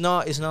 Like it's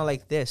not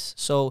like this.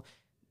 So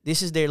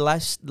this is their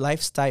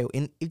lifestyle.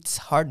 And it's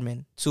hard,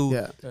 man,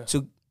 to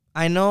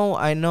I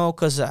know,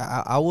 because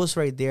I was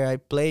right there. I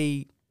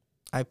play,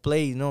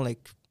 you know,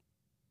 like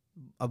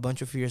a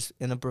bunch of years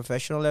in a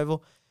professional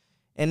level,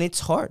 and it's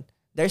hard.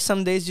 There's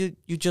some days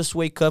you just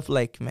wake up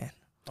like, man,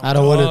 I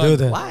don't want to do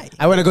that. Why?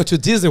 I want to go to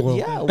Disney World.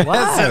 Yeah,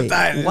 why?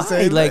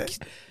 Why? Like,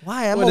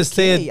 why? I'm okay.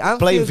 Stay and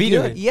play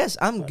video. Yes,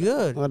 I'm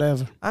good.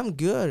 Whatever. I'm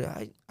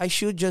good. I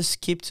should just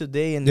skip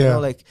today and you know,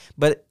 like.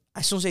 But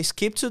as soon as I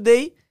skip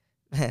today,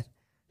 man,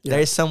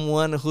 there's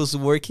someone who's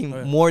working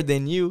more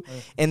than you.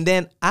 And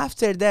then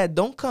after that,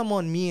 don't come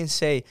on me and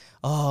say,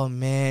 "Oh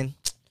man,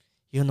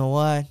 you know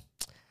what?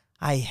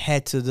 I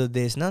had to do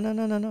this."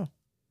 No.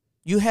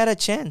 You had a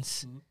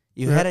chance.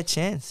 You had a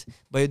chance,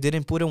 but you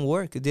didn't put in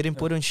work. You didn't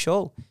put in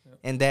show.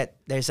 And that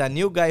there's a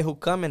new guy who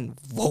come and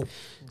whoa.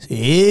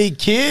 Hey,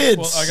 kids.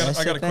 Well,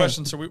 I got a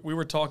question. So we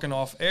were talking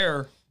off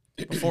air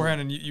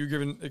beforehand, and you were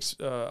giving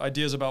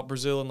ideas about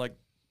Brazil and like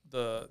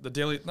the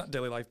daily, not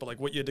daily life, but like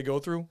what you had to go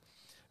through.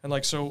 And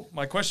like, so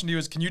my question to you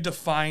is, can you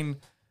define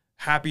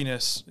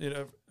happiness, you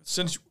know,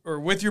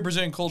 with your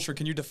Brazilian culture,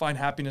 can you define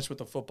happiness with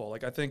the football?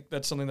 Like, I think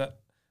that's something that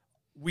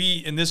we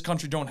in this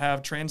country don't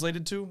have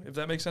translated to, if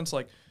that makes sense.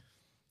 Like,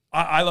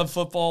 I love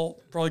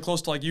football probably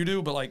close to like you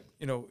do, but like,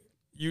 you know,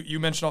 you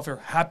mentioned off here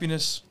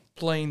happiness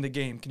playing the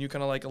game. Can you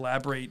kind of like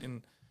elaborate?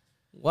 And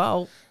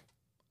well,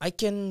 I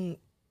can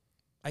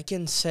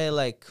say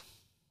like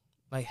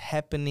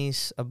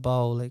happiness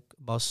about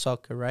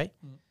soccer, right?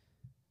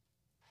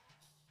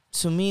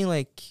 To me,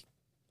 like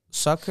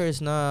soccer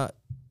is not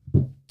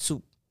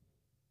to,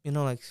 you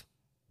know, like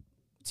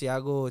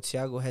Thiago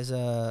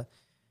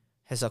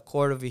has a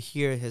court over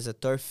here, has a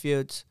turf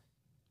field.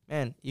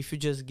 Man, if you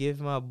just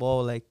give him a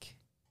ball, like,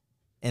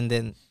 and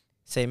then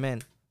say,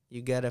 man,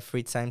 you got a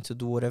free time to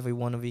do whatever you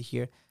want over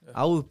here,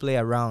 I will play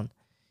around,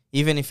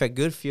 even if a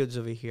good field's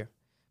over here.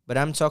 But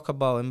I'm talking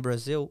about in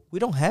Brazil, we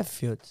don't have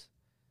fields.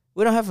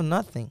 We don't have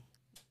nothing.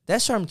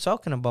 That's what I'm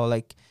talking about.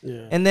 Like,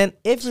 and then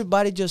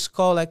everybody just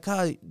call like,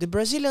 the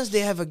Brazilians, they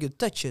have a good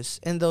touches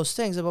and those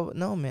things.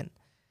 No, man,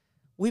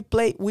 we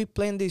play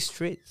in the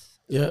streets.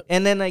 Yeah.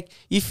 And then like,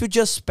 if you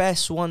just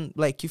pass one,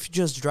 like if you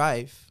just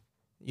drive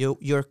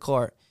your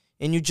car,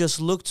 and you just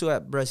look to a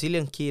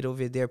Brazilian kid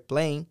over there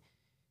playing,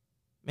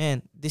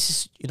 man, this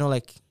is, you know,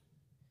 like,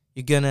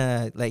 you're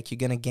gonna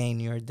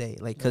gain your day.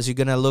 Like, because you're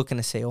gonna look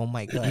and say, oh,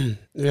 my God.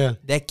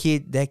 That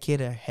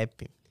kid are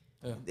happy.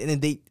 Yeah.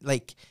 And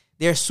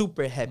they're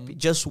super happy.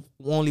 Just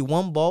only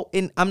one ball.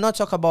 And I'm not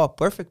talking about a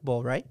perfect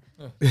ball, right?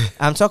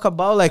 I'm talking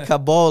about, like, a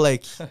ball,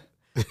 like,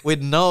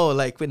 with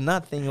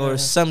nothing, or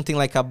something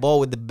like a ball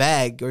with the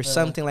bag or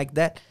something like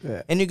that.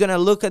 Yeah. And you're gonna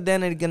look at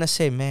them and you're gonna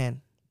say,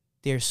 man,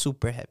 they're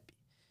super happy.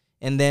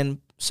 And then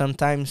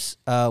sometimes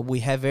we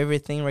have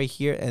everything right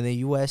here in the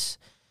U.S.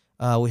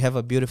 We have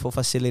a beautiful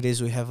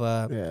facilities. We have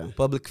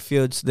public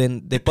fields.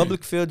 Then the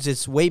public fields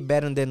is way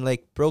better than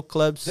like pro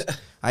clubs.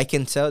 I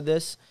can tell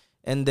this.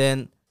 And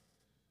then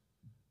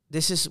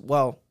this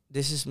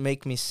is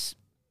make me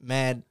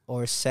mad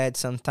or sad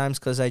sometimes,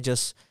 because I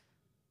just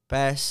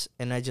pass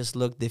and I just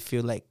look. They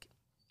feel like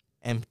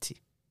empty.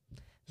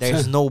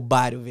 There's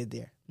nobody over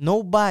there.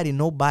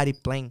 Nobody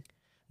playing.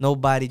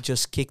 Nobody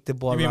just kick the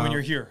ball. You mean around. when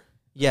you're here?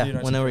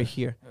 Yeah, when we're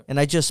here. Yeah. And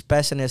I just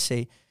pass and I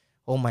say,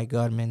 oh my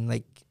God, man,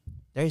 like,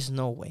 there's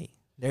no way.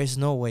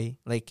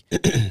 Like,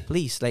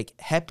 please, like,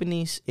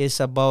 happiness is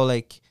about,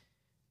 like,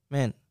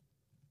 man,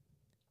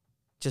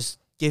 just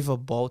give a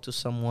ball to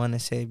someone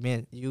and say,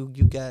 man, you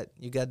got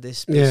this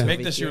space.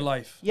 Make this your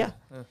life. Yeah.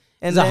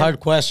 It's a hard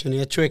question. You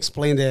have to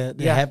explain the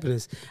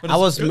happiness. But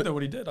it's good though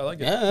what he did. I like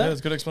it. Yeah, it's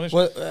a good explanation.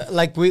 Well,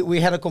 like we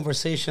had a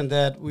conversation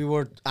that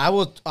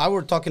I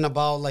were talking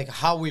about like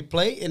how we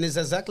play, and it's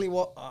exactly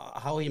what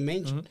how he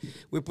mentioned.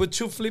 We put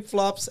 2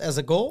 flip-flops as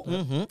a goal,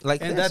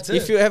 like and this. that's it.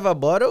 If you have a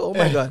bottle, oh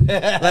my god,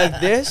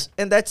 like this,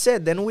 and that's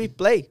it. Then we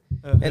play,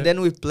 and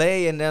then we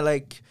play, and then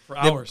like for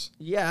hours.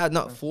 Yeah,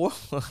 not for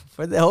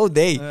the whole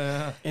day.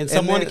 And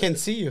someone can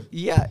see you.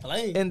 Yeah,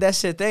 playing. And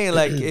that's the thing.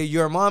 Like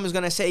your mom is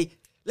gonna say,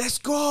 "Let's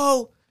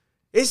go,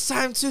 it's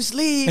time to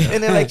sleep,"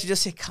 and then like you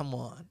just say, "Come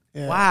on,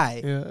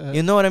 why?"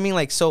 You know what I mean?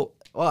 Like so.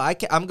 Well,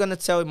 I'm gonna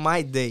tell you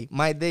my day.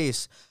 My day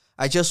is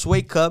I just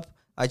wake up.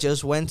 I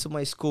just went to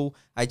my school.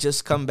 I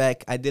just come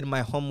back. I did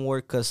my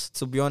homework because,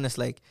 to be honest,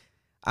 like,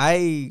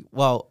 I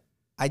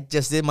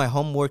just did my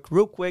homework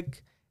real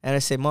quick. And I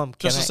say, Mom,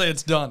 can just to say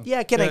it's done.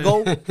 Yeah, can I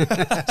go?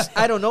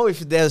 I don't know if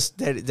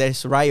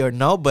there's right or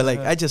no, but like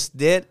I just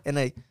did.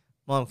 And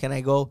Mom, can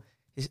I go?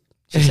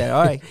 She said,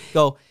 all right,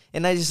 go.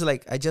 And I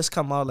just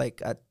come out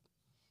like at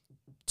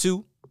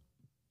 2.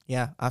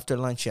 Yeah, after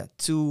lunch,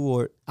 2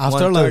 or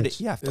after lunch.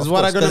 Yeah, this is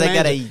what I'm gonna mention. I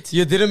gotta eat.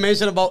 You didn't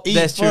mention about eat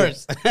That's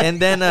first. True. And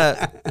then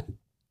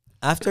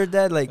after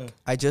that, like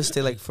I just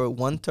stay like for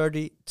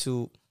 1:30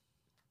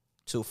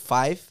 to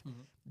 5.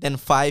 Then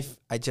 5,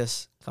 I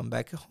just come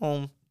back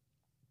home,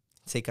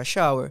 take a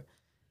shower,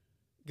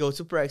 go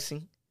to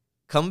practicing,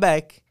 come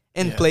back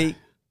and play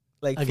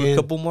like again for a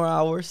couple more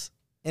hours,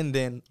 and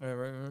then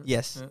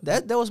yes,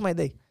 that was my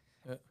day.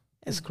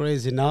 It's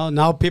crazy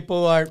now.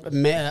 People are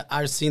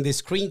seeing the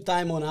screen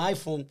time on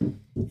iPhone,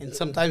 and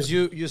sometimes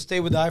you stay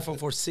with the iPhone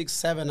for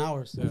 6-7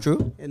 hours.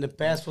 True. In the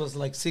past was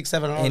like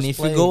 6-7 hours. And if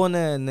you go on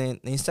an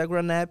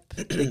Instagram app,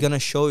 they're gonna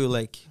show you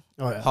like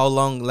how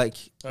long, like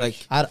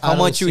how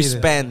much you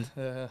spend.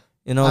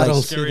 You know, I like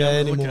don't see that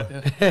anymore.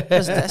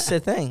 That's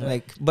the thing.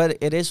 Like, but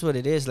it is what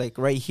it is. Like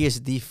right here is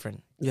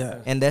different.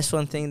 Yeah. And that's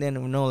one thing.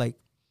 Then like,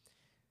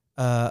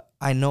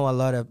 I know a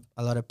lot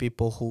of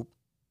people who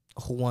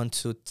want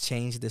to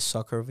change the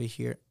soccer over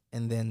here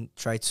and then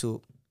try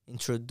to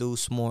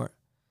introduce more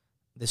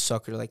the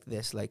soccer like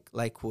this, like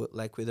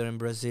we do in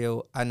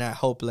Brazil, and I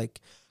hope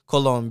like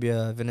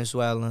Colombia,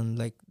 Venezuela, and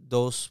like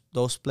those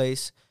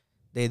places,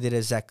 they did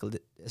exactly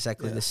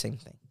the same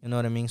thing. You know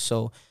what I mean?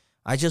 So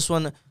I just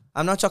wanna.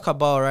 I'm not talking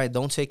about right.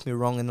 Don't take me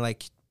wrong and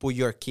like put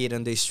your kid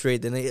on the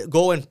street and they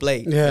go and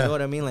play. Yeah. You know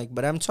what I mean? Like,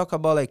 but I'm talking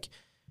about like,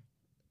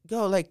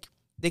 go like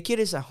the kid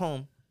is at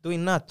home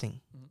doing nothing.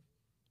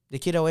 The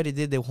kid already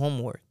did the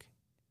homework.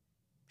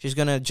 She's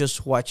gonna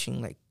just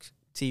watching like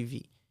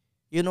TV.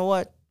 You know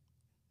what?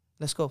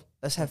 Let's go.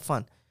 Let's have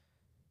fun.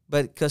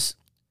 But because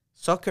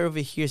soccer over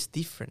here is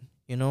different.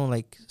 You know,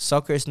 like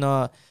soccer is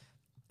not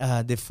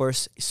the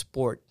first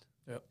sport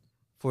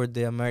for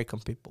the American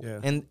people. Yeah.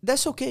 And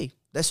that's okay.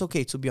 That's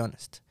okay, to be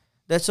honest.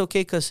 That's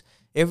okay because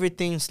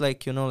everything's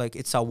like, you know, like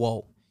it's a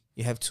wall.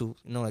 You have to,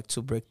 you know, like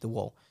to break the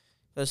wall.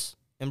 Because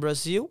in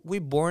Brazil, we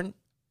born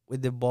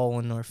with the ball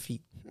on our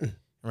feet.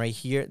 Right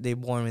here, they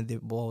born with the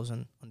balls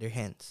on their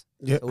hands.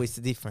 Yeah. So it's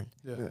different.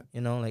 Yeah.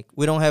 You know, like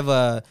we don't have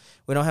the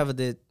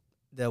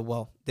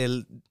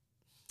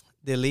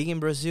league in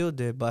Brazil,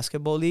 the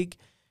basketball league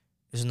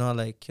is not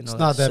like, you know,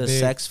 not that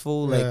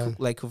successful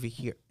like over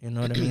here. You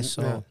know what I mean?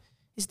 So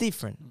it's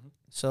different.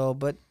 So,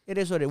 but it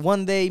is what it.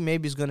 One day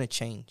maybe it's gonna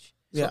change.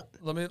 So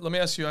let me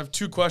ask you. I have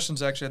 2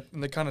 questions actually,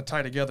 and they kind of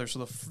tie together.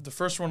 So the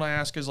first one I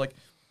ask is like,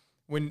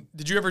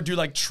 did you ever do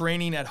like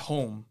training at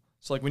home?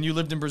 So like when you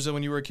lived in Brazil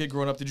when you were a kid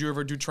growing up, did you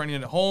ever do training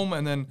at home?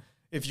 And then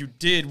if you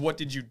did, what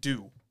did you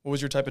do? What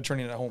was your type of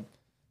training at home?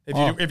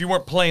 If you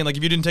weren't playing, like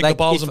if you didn't take the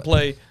balls and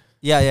play.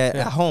 Yeah.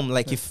 At home,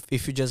 like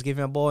if you just give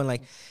me a ball and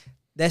like,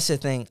 that's the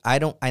thing. I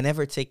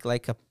never take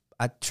like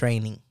a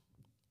training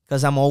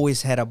because I'm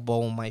always had a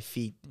ball on my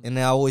feet and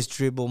I always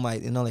dribble my,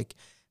 you know, like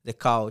the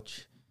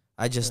couch.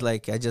 I just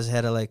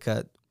had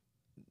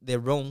the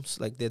rooms,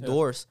 like the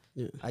doors.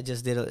 Yeah. I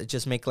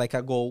just make like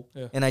a goal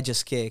and I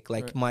just kick.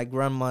 Like my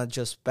grandma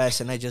just passed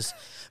and I just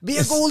be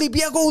a goalie.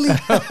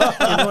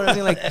 You know what I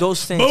mean? Like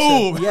those things.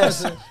 Boom!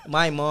 Yes.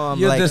 My mom.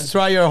 You like,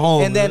 destroy your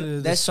home. And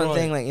then that's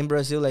something like in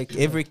Brazil, like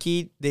every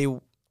kid, they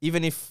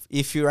even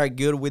if you are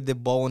good with the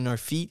ball on your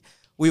feet,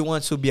 we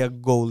want to be a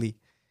goalie.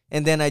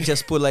 And then I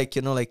just put like,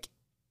 you know, like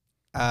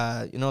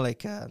a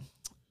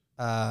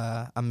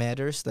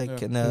matters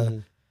like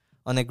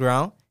on the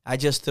ground. I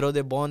just throw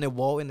the ball on the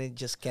wall and then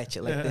just catch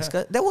it like this.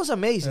 That was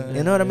amazing.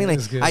 You know what I mean?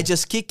 Like I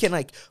just kick and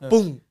like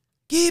boom,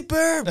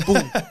 keeper,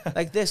 boom,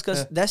 like this.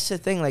 Because that's the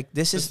thing. Like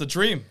this is the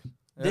dream.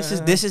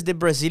 This is the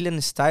Brazilian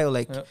style.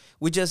 Like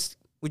we just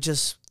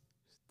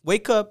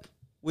wake up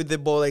with the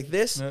ball like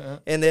this,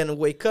 and then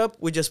wake up.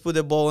 We just put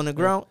the ball on the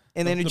ground,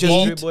 and then you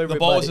just dribble everybody. The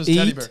ball is his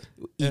teddy bear.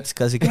 Eat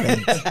because you gotta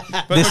eat.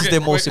 This is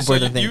the most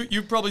important thing.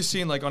 You've probably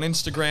seen like on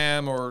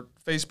Instagram or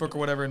Facebook or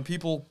whatever, and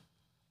people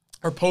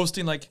are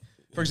posting like,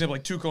 for example,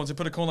 like 2 cones. They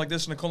put a cone like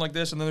this and a cone like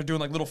this, and then they're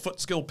doing like little foot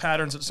skill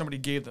patterns that somebody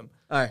gave them.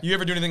 All right. You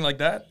ever do anything like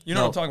that? You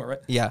know what I'm talking about, right?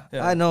 Yeah.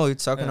 I know what you're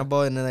talking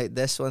about, and like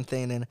that's one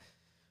thing.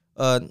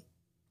 And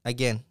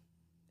again,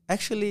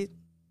 actually,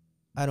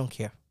 I don't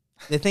care.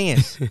 The thing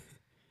is,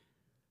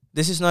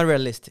 this is not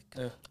realistic.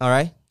 Yeah. All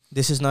right?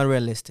 This is not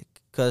realistic.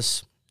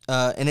 Because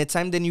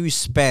anytime then you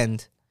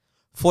spend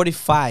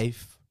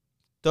 45,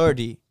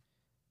 30,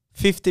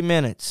 50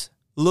 minutes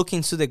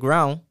looking to the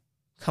ground,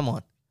 come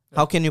on. Yeah.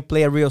 How can you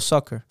play a real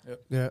soccer?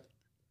 Yeah.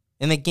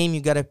 In a game,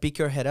 you got to pick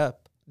your head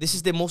up. This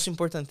is the most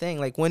important thing.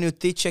 Like when you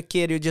teach a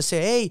kid, you just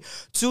say, hey,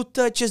 2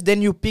 touches,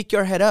 then you pick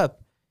your head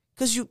up.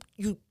 Because you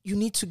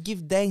need to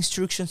give that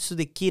instructions to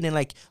the kid and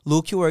like,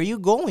 look, where are you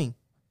going?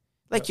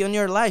 Like in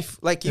your life.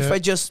 Like if I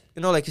just,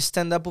 like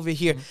stand up over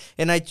here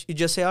and you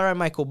just say, all right,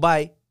 Michael,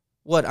 bye.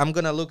 What? I'm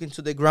going to look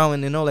into the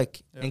ground and,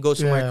 and go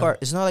to my car.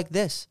 It's not like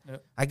this. Yeah.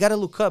 I got to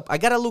look up. I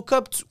got to look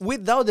up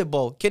without the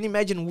ball. Can you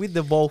imagine with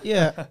the ball?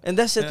 Yeah. And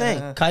that's the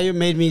thing. Caio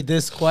made me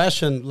this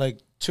question like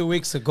 2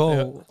 weeks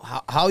ago. Yeah.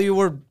 How you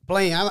were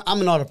playing.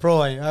 I'm not a pro.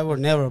 I was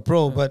never a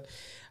pro. But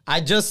I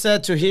just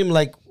said to him,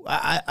 like,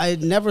 I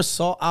never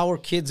saw our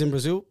kids in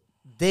Brazil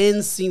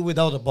dancing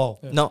without the ball.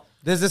 Yeah. No.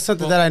 This is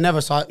something that I never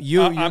saw.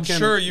 I'm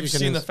sure you've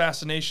seen the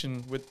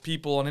fascination with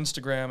people on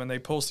Instagram, and they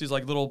post these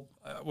like little,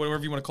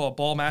 whatever you want to call it,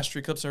 ball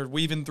mastery clips. They're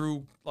weaving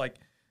through like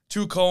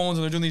 2 cones,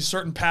 and they're doing these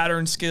certain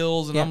pattern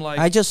skills. And I'm like,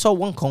 I just saw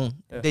 1 cone.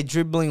 They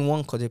dribbling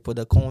 1 cone. They put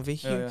a cone over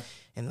here,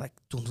 and like,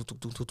 all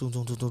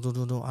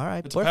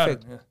right, it's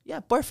perfect.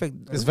 Yeah,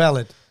 perfect. It's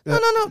valid.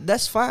 No,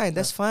 that's fine.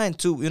 That's fine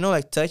too.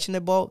 Like touching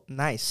the ball,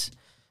 nice.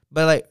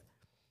 But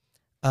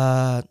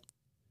like,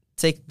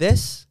 take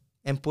this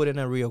and put it in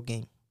a real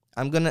game.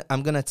 I'm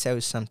gonna tell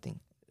you something.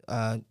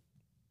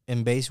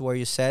 In base where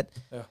you said,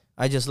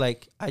 I just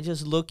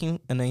looking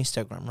on the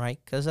Instagram, right?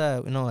 Cause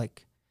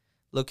like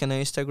looking on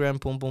Instagram,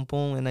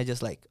 boom, and I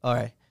just like, all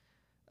right.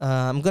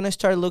 I'm gonna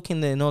start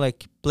looking at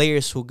like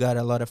players who got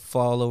a lot of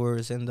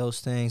followers and those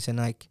things, and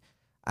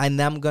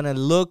I'm gonna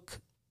look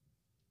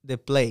the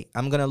play.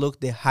 I'm gonna look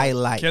the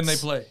highlights. Can they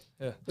play?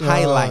 Yeah.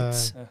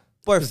 Highlights.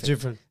 Perfect. It's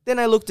different. Then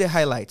I look the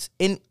highlights,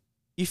 and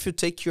if you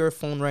take your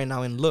phone right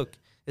now and look,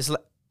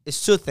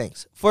 it's 2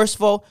 things. First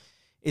of all,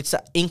 it's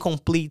an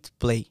incomplete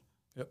play.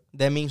 Yep.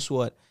 That means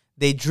what?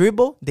 They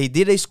dribble, they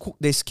did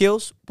the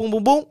skills, boom,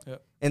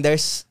 and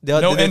there's the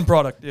other end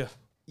product. Yeah.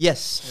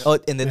 Yes. Yep. Oh,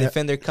 and the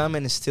defender come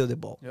and steal the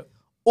ball. Yep.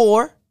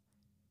 Or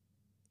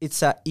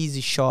it's an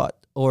easy shot,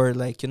 or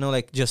like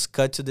just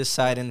cut to the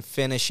side and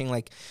finishing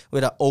like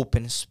with an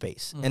open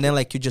space, and then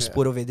like you just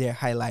put over there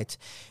highlights.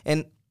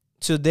 And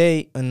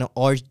today in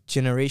our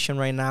generation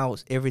right now,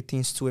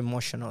 everything's too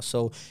emotional.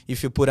 So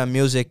if you put on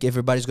music,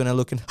 everybody's gonna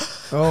look and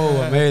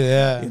amazing,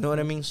 yeah. You know what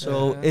I mean?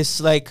 So it's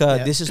like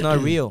this is not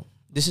real.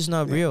 This is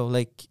not real.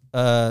 Like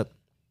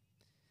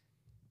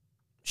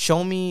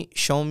show me.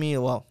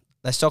 Well,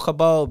 let's talk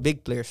about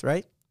big players,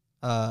 right?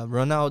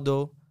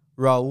 Ronaldo,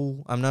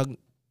 Raul.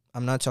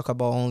 I'm not talking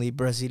about only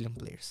Brazilian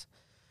players.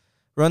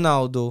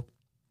 Ronaldo,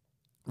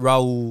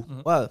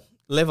 Raul, well,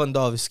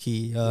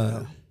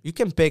 Lewandowski. You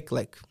can pick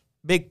like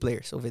big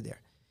players over there.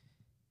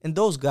 And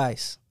those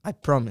guys, I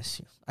promise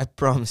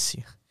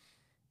you,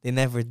 they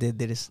never did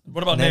this.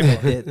 What about never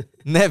Neymar? Did.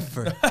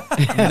 Never.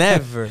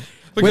 Never.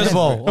 With the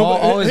ball.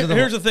 Always with the ball.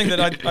 Here's the thing that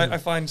I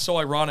find so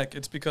ironic.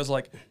 It's because,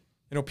 like,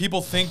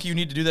 people think you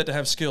need to do that to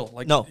have skill.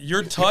 Like,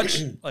 your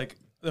touch, like,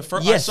 the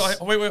first I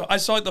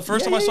saw it the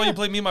first time I saw you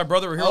play. Me and my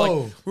brother were here.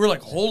 Like, we were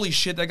like, holy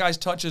shit, that guy's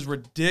touch is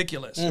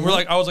ridiculous. And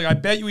I was like, I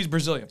bet you he's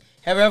Brazilian.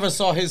 Have you ever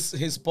saw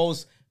his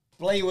post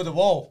playing with the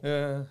ball?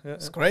 Yeah.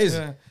 It's crazy.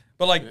 Yeah.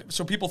 But like,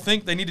 so people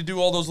think they need to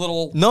do all those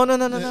little. No.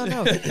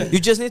 You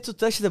just need to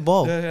touch the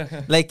ball.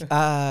 Like,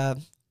 I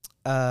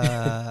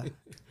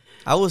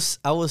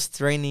was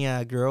training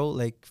a girl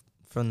like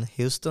from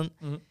Houston,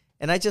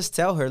 and I just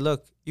tell her,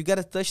 look, you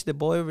gotta touch the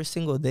ball every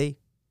single day.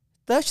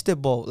 Touch the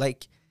ball,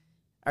 like,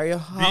 are your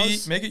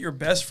house? Make it your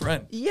best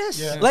friend.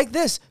 Yes, like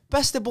this.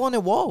 Pass the ball on the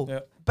wall.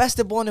 Yeah. Pass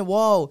the ball on the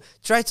wall.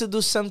 Try to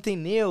do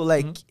something new.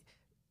 Like,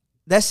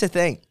 that's the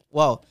thing.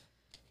 Well,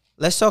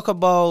 let's talk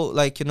about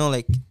like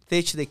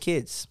teach the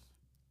kids.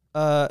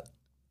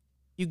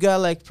 You got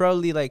like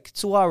probably like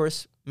 2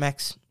 hours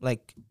max,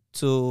 like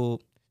to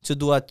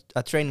do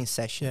a training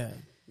session. Yeah,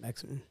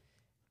 maximum.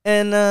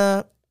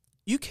 And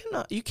you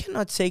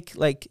cannot take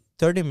like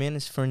 30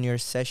 minutes from your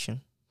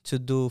session to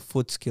do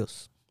foot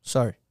skills.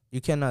 Sorry,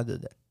 you cannot do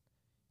that.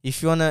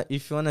 If you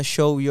wanna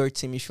show your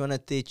team, if you wanna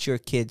teach your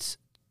kids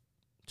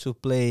to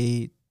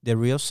play the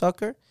real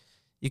soccer,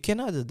 you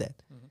cannot do that.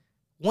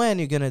 When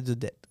you're gonna do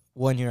that?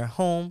 When you're at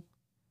home,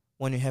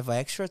 when you have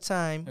extra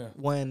time,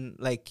 when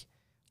like,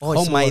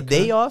 it's my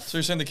day off. So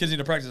you're saying the kids need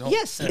to practice at home?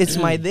 Yes, it's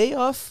my day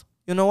off.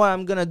 You know what?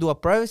 I'm gonna do a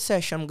private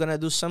session. I'm gonna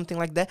do something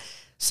like that,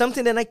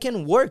 something that I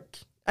can work.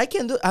 I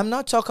can do. I'm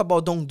not talking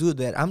about don't do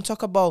that. I'm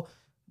talking about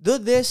do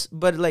this,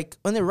 but like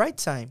on the right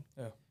time.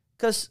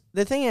 Because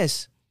the thing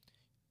is,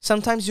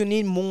 sometimes you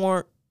need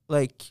more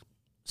like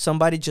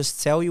somebody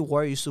just tell you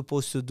what you're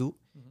supposed to do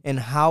and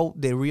how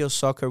the real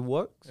soccer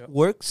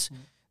works.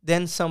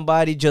 Then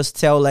somebody just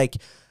tell like,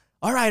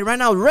 all right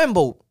now,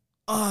 Rambo.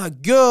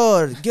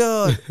 Good.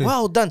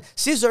 Well done.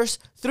 Scissors,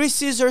 3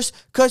 scissors,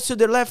 cut to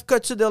the left,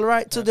 cut to the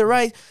right,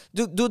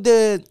 Do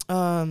the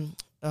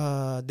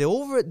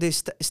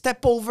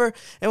step over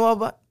and what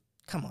about?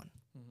 Come on.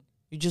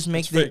 You just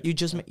make It's fake. you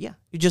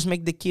just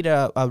make the kid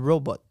a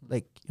robot.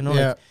 Like, you know,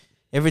 like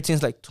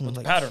everything's like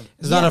pattern.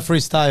 It's not a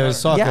freestyle, it's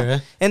soccer. Yeah. Eh?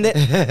 And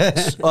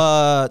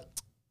then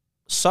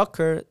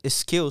soccer is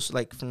skills,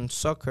 like from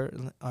soccer,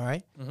 all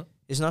right?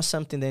 It's not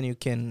something that you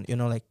can, you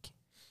know, like,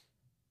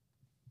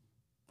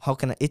 how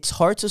can I, it's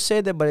hard to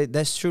say that, but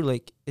that's true.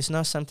 Like, it's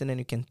not something that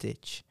you can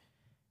teach.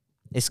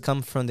 It's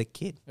come from the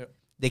kid. Yep.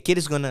 The kid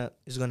is gonna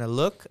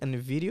look in the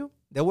video.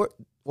 There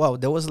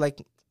was like,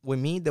 with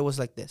me, there was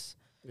like this.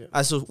 Yeah. I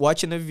was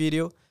watching the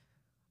video.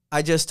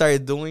 I just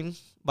started doing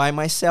by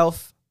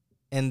myself.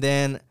 And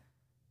then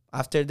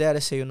after that, I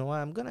say, you know what?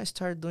 I'm going to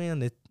start doing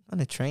on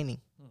the training.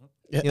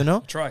 Yeah. You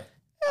know? Try.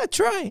 Yeah,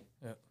 try.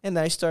 Yeah. And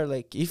I start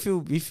like, if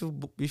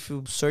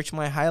you search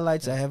my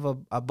highlights, I have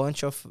a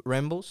bunch of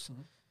rambles.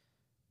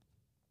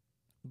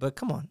 But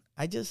come on,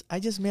 I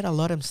just made a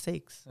lot of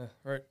mistakes. Yeah,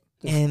 right.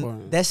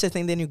 And that's the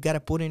thing that you got to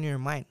put in your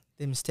mind.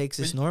 The mistakes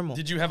is normal.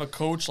 Did you have a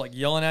coach like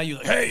yelling at you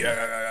like,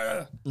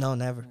 hey, No,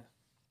 never.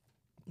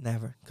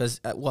 Never.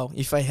 Because,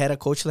 if I had a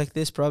coach like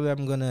this, probably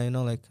I'm going to, you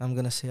know, like, I'm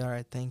going to say, all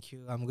right, thank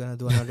you. I'm going to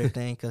do another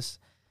thing. Because,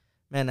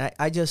 man, I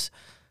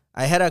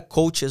had a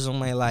coaches on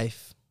my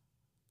life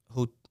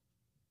who,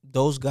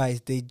 those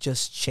guys, they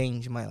just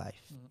changed my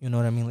life. You know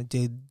what I mean? Like,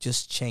 they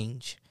just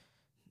change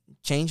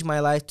my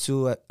life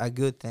to a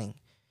good thing.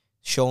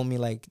 Show me,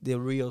 like, the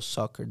real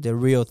soccer, the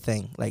real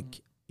thing.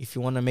 Like, if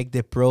you want to make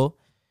the pro,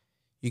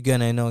 you're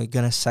going to, you know, you're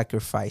going to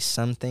sacrifice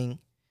something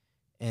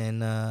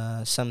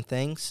and some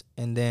things.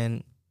 And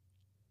then,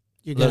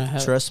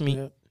 trust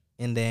me,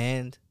 in the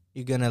end,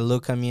 you're going to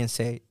look at me and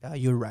say,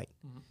 you're right.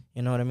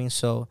 You know what I mean?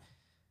 So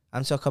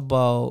I'm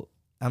going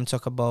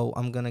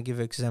to give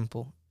an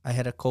example. I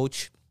had a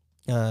coach,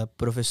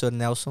 Professor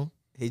Nelson.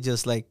 He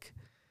just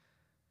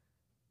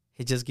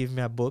gave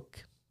me a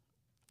book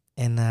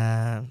and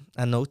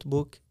a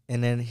notebook.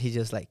 And then he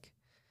just like,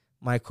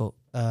 Michael,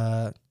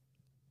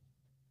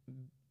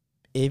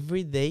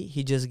 every day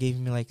he just gave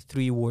me like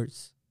 3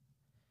 words.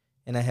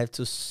 And I have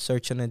to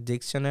search in a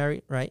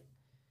dictionary, right?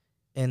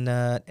 And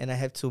I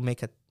have to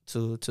make a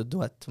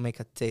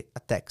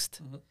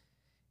text.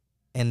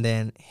 And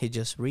then he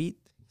just read.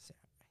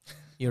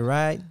 You're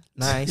right.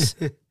 Nice.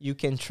 You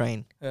can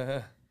train.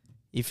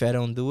 If I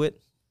don't do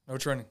it, no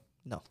training.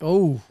 No.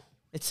 Oh,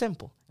 it's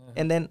simple.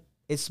 And then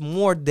it's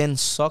more than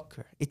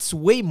soccer. It's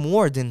way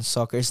more than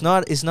soccer. It's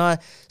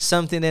not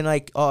something that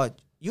like, oh,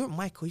 you're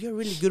Michael. You're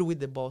really good with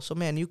the ball. So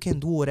man, you can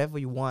do whatever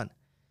you want.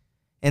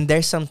 And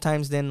there's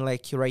sometimes then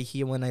like right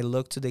here when I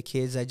look to the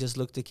kids, I just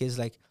look to the kids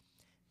like,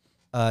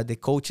 the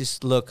coaches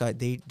look,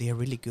 they're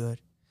really good.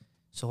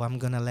 So I'm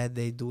going to let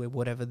they do it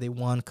whatever they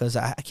want because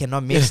I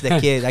cannot miss the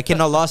kid. I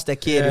cannot lose the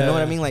kid. You know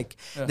what I mean? Like,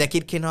 the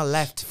kid cannot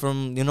left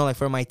from, you know, like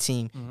for my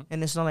team.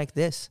 And it's not like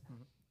this.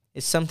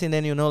 It's something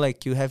that, you know,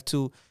 like you have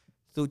to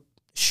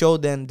show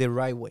them the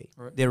right way.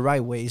 Right. The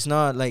right way. It's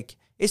not like,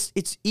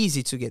 it's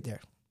easy to get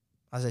there,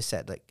 as I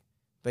said, like,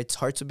 but it's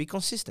hard to be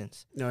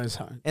consistent. No, it's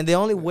hard. And the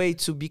only way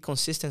to be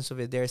consistent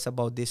over there is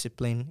about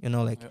discipline, you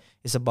know, like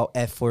it's about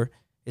effort.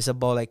 It's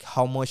about like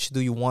how much do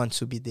you want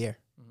to be there,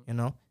 you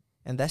know?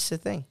 And that's the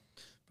thing.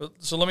 But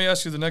so let me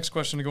ask you the next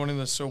question going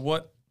into this. So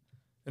what,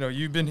 you know,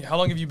 how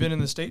long have you been in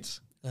the States?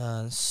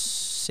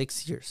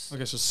 6 years.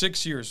 Okay, so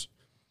 6 years.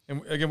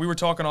 And again, we were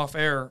talking off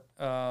air.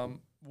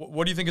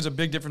 What do you think is a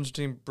big difference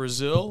between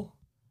Brazil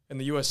and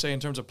the USA in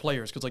terms of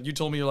players? Because like you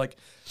told me, you're like,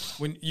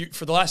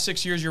 for the last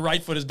 6 years, your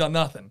right foot has done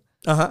nothing.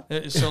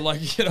 So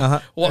like, you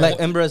know,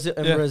 in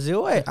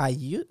Brazil,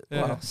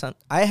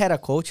 I had a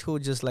coach who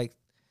just like,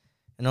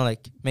 you know,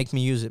 like make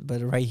me use it,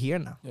 but right here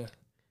now. Yeah.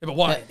 But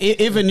why?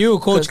 Even you,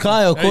 Coach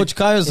Kyle. Coach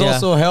Kyle is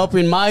also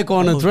helping Mike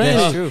on the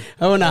training.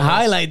 I want to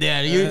highlight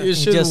that. You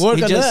should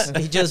work on that.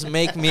 He just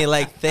make me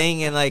like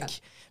think and like,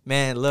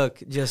 man,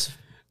 look, just,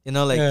 you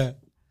know, like.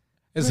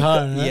 It's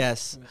hard, right?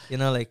 Yes. You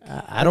know, like.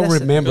 I don't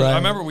remember. I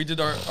remember we did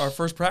our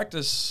first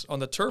practice on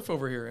the turf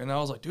over here, and I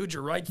was like, dude,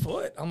 your right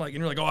foot. I'm like, and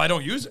you're like, oh, I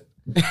don't use it.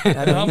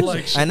 I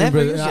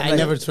never use it. I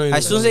never trained.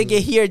 As soon as I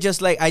get here,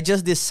 just like, I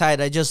just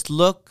decide, I just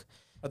look.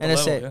 And I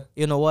said,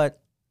 you know what?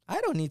 I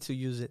don't need to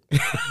use it.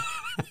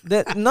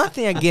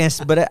 Nothing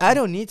against, but I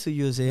don't need to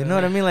use it. You know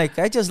what I mean? Like,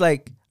 I just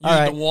like, use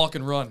it to walk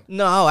and run.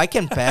 No, I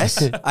can pass.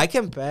 But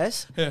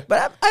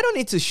I don't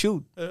need to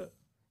shoot.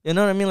 You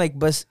know what I mean? Like,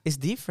 but it's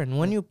different.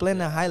 When you play in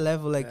a high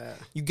level, like,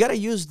 you got to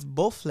use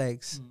both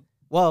legs.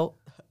 Well,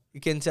 you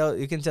can tell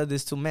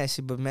this to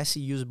Messi, but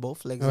Messi used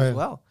both legs as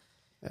well.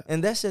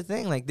 And that's the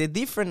thing. Like, the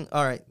different,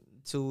 all right,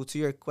 to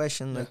your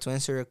question, like, to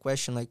answer your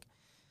question, like,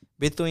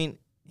 between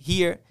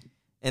here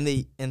and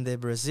the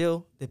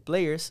Brazil, the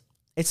players,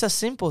 it's a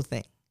simple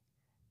thing.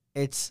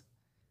 It's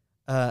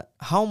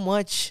how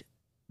much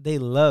they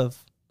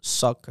love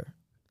soccer.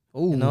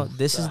 Ooh, you know,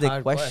 this is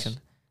the question.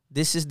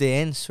 This is the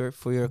answer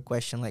for your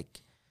question. Like,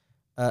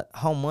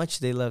 how much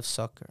they love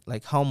soccer.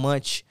 Like, how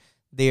much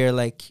they're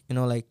like, you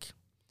know, like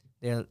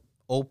they're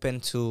open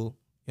to,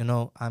 you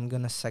know, I'm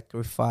gonna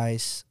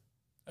sacrifice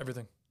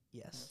everything.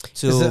 Yes.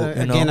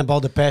 To again,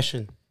 about the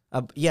passion.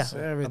 Yeah, So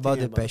everything about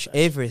the about the passion.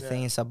 passion.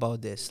 Everything is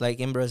about this. Like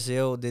in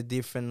Brazil, the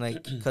different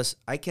like because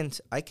I can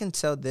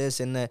tell this,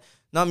 and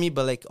not me,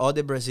 but like all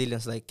the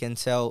Brazilians like can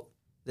tell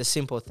the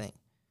simple thing.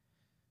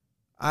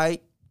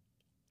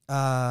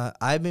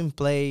 I've been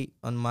play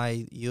on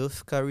my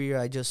youth career.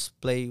 I just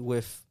play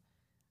with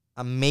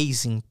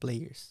amazing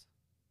players,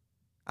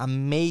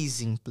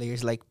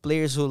 like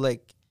players who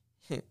like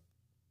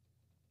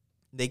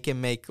they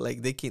can make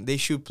like they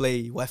should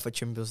play UEFA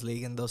Champions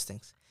League and those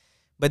things,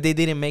 but they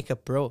didn't make a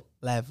pro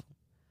level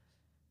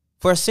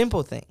for a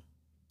simple thing,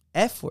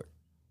 effort.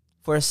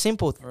 For a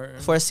simple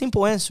for a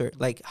simple answer,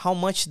 like how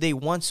much they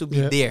want to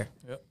be there.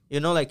 Yep. You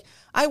know, like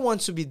I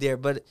want to be there,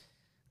 but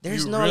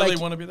there's you no really like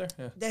want to be there?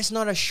 Yeah. there's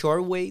not a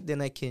short way.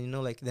 Then I can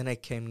then I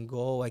can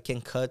go. I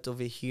can cut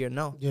over here.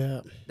 No,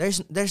 Yeah.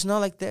 there's not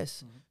like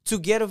this. To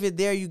get over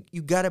there,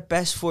 you gotta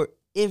pass for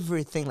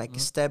everything, like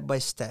step by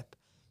step.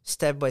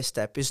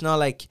 It's not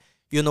like,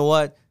 you know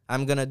what,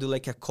 I'm gonna do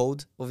like a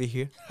code over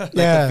here, like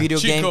a video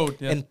Cheat game, code,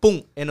 and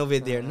boom, and over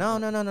there.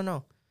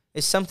 No.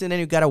 It's something that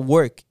you gotta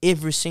work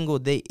every single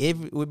day.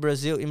 In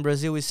Brazil,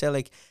 we say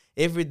like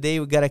every day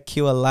we gotta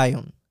kill a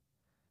lion,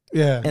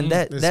 Yeah. and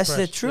that's the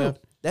fresh. truth.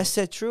 Yeah. That's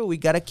the truth. We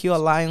gotta kill a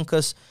lion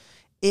because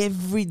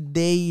every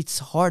day it's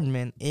hard,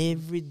 man.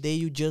 Every day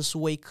you just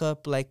wake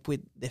up like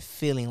with the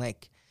feeling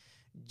like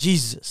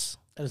Jesus.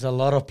 There's a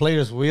lot of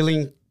players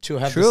willing to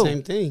have True. the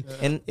same thing.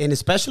 And And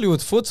especially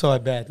with futsal, I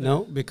bet,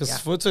 no? Because Yeah.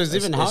 futsal is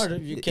even it's harder.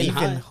 You can even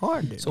hide.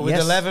 harder. So with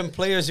Yes. 11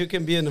 players, you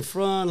can be in the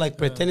front, like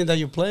pretending that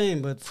you're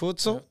playing. But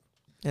futsal,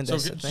 And So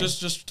that's the thing.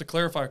 just to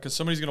clarify, because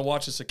somebody's gonna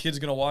watch this, a kid's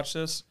gonna watch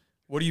this.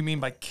 What do you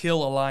mean by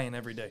kill a lion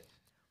every day?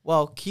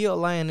 Well, kill a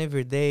lion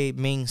every day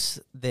means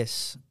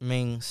this.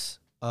 Means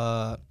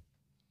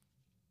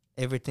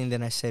everything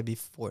that I said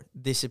before.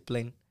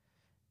 Discipline,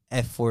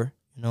 effort,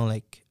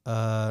 like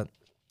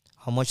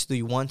how much do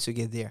you want to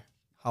get there?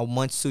 How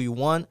much do you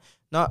want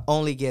not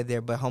only get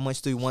there, but how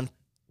much do you want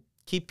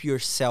keep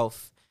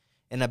yourself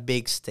in a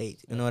big state?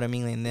 You know what I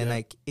mean? And then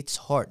like it's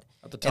hard.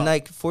 At the top. And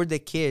like for the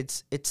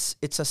kids, it's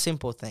a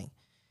simple thing.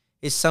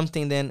 It's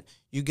something then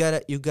you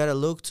gotta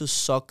look to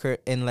soccer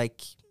and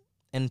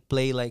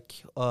play like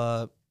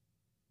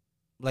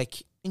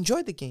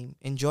enjoy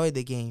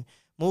the game,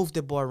 move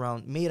the ball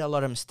around, made a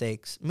lot of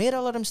mistakes.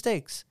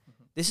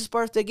 This is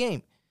part of the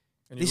game.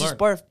 And you This is learn.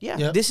 part of,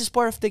 Yeah. this is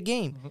part of the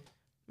game.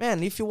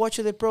 Man, if you watch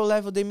at the pro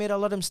level, they made a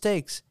lot of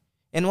mistakes.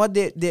 And what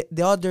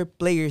the other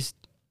players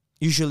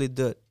usually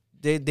do,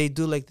 they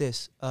do like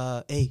this.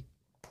 Hey,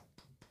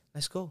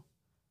 let's go.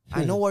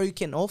 I know what you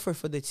can offer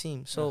for the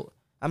team. So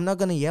I'm not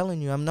gonna yell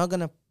on you. I'm not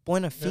gonna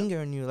point a finger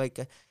on you. Like,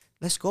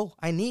 let's go.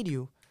 I need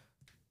you.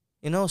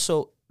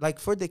 So like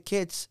for the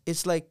kids,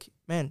 it's like,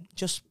 man,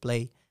 just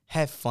play,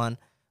 have fun,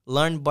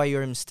 learn by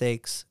your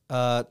mistakes,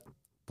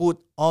 put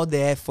all the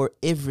effort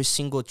every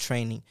single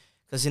training.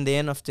 Because in the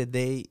end of the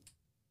day,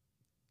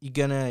 you're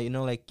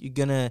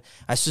gonna,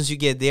 as soon as you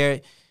get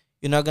there,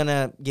 you're not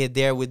gonna get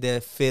there with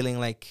the feeling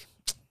like,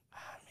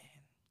 man,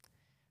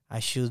 I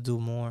should do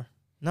more.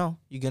 No,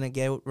 you're gonna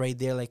get right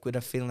there like with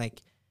a feeling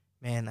like,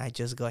 man, I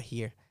just got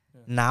here.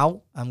 Yeah.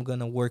 Now I'm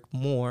gonna work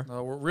more.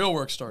 Real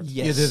work starts.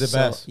 Yes. You did the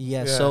best.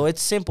 Yeah, so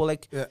it's simple.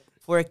 Like Yeah.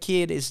 for a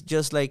kid, it's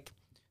just like,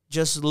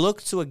 just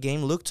look to a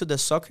game, look to the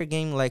soccer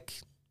game like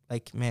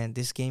man,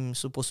 this game is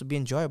supposed to be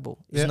enjoyable.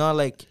 It's not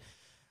like,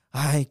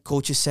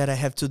 coach said I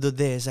have to do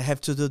this, I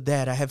have to do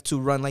that, I have to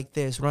run like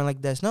this, run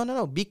like this.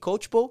 No. Be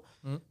coachable,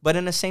 but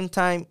in the same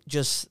time,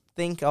 just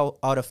think out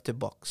of the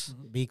box.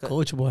 be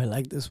coachable. I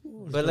like this.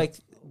 But like,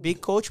 be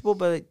coachable,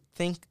 but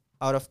think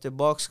out of the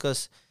box,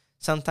 because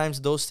sometimes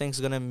those things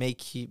gonna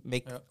make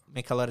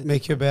a lot of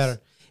Make you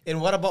better. And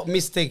what about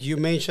mistake? You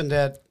mentioned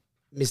that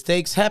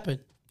mistakes happen.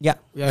 Yeah,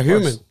 We are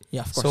human.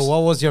 Yeah, of course. So what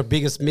was your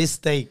biggest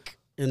mistake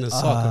in the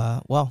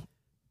soccer?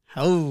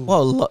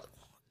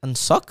 On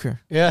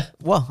soccer, Yeah.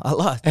 a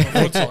lot.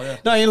 Futsal, yeah.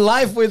 No, in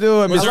life we do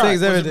Was mistakes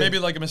there every day. maybe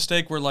like a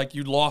mistake where like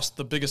you lost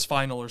the biggest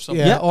final or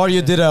something? Yeah, or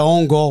you did a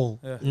own goal.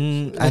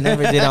 I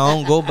never did our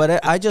own goal,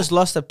 but I just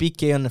lost a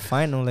PK on the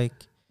final, like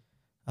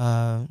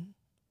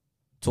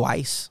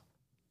twice,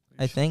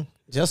 I think.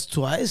 Just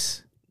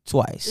twice?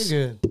 Twice.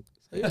 You're good.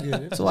 You're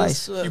good.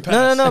 Twice. Just, You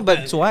No,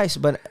 but twice.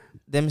 But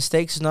the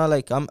mistakes is not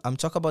like, I'm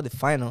talking about the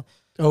final.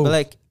 oh, But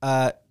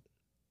like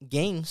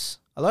games,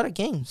 a lot of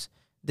games.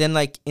 Then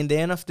like in the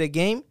end of the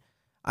game,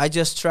 I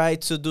just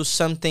tried to do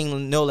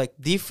something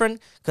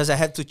different, because I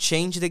had to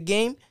change the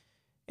game,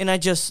 and I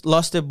just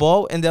lost the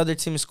ball and the other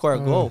team scored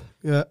a goal.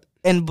 yeah.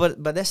 And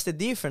but that's the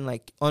difference.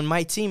 Like on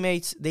my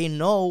teammates, they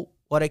know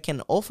what I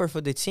can offer for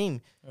the team.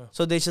 Yeah.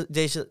 So they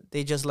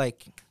just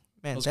like,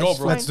 man, Let's that's go, bro.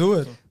 fine. Let's do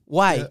it.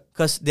 Why? Yeah.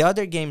 Because the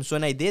other games,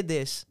 when I did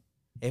this,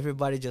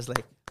 everybody just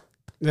like,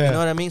 Yeah. you know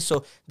what I mean?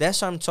 So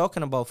that's what I'm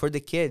talking about for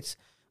the kids.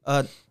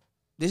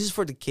 This is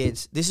for the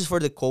kids. This is for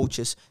the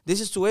coaches.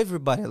 This is to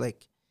everybody.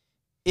 Like,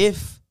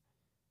 if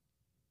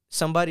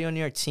somebody on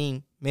your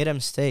team made a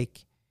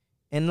mistake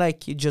and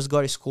like you just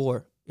got a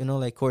score,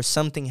 or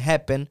something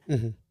happened,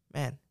 Mhm.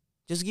 man,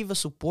 just give us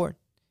support.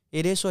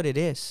 It is what it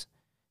is.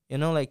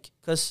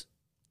 Because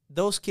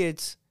those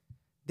kids,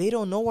 they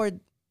don't know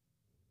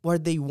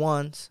what they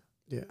want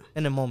Yeah.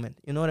 in a moment.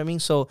 You know what I mean?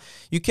 So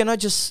you cannot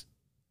just,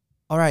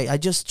 all right, I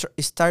just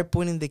start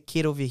putting the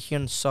kid over here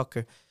in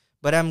soccer,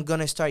 but I'm going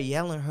to start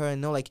yelling at her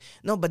and like,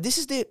 no, but this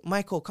is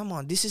Michael, come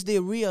on, this is the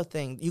real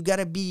thing. You got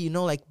to be,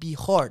 like be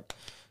hard.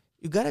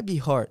 You got to be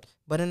hard.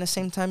 But at the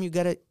same time, you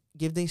got to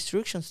give the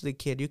instructions to the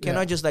kid. You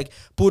cannot just like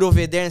put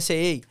over there and say,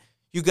 hey,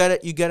 you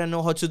gotta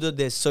know how to do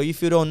this. So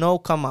if you don't know,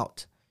 come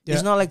out. Yeah.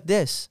 It's not like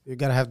this. You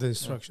gotta have the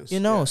instructions.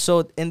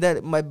 So in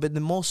that, but the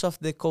most of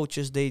the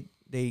coaches they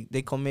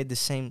commit the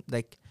same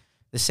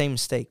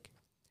mistake.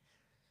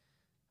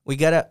 We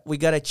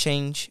gotta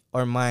change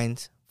our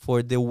minds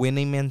for the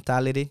winning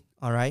mentality.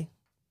 All right,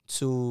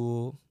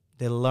 to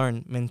the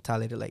learn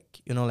mentality.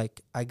 Like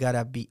like I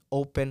gotta be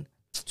open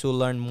to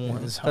learn more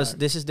because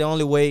this is the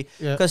only way.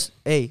 Because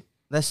hey,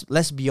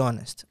 let's be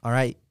honest. All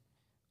right,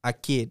 a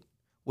kid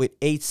with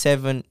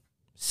 7,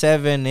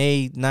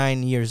 8,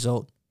 9 years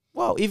old.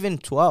 Wow, even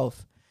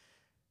 12.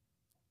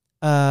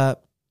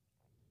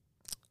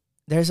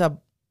 There's a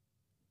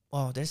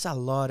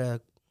lot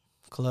of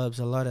clubs,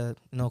 a lot of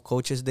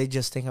coaches. They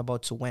just think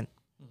about to win.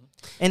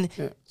 And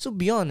to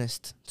be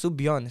honest,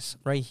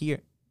 right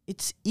here,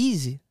 it's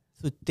easy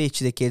to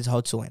teach the kids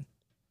how to win.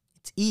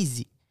 It's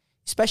easy,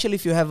 especially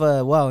if you have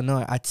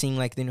a team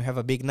like then you have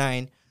a big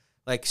 9,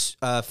 like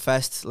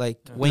fast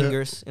like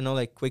wingers,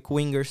 like quick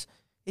wingers.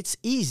 It's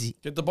easy.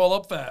 Get the ball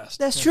up fast.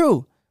 That's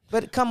true.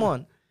 But come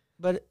on.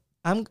 But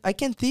I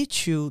can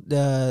teach you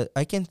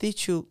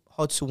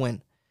how to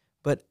win.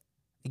 But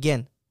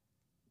again,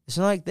 it's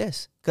not like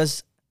this.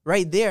 Because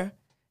right there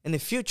in the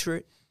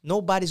future,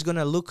 nobody's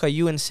gonna look at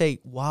you and say,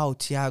 wow,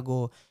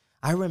 Thiago,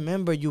 I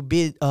remember you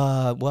beat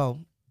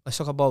let's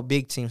talk about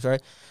big teams,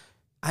 right?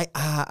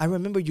 I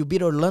remember you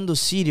beat Orlando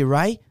City,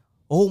 right?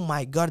 Oh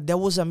my God, that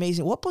was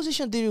amazing. What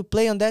position did you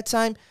play on that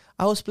time?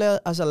 I was playing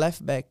as a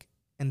left back.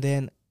 And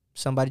then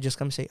somebody just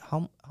come and say,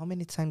 how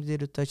many times did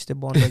you touch the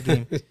ball in that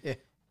game?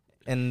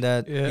 And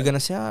you're going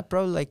to say,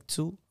 probably like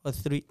 2 or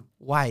 3.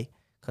 Why?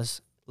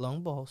 Because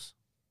long balls,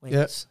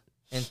 wings,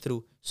 and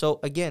through.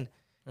 So, again,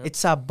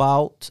 it's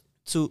about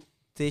to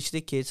teach the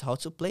kids how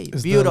to play.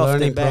 Build off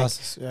the back.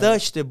 Process,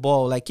 touch the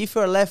ball. Like, if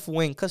you're a left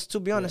wing, because to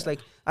be honest,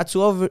 like, at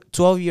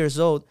 12 years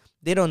old,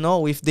 they don't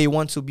know if they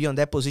want to be on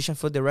that position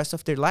for the rest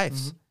of their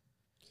lives. Mm-hmm.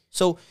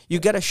 So, you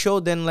got to show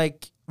them,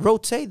 like,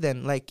 rotate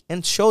them, like,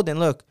 and show them,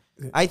 look,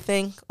 I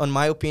think, on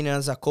my opinion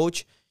as a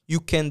coach, you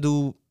can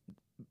do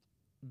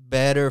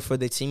better for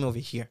the team over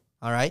here,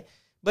 all right?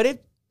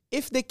 But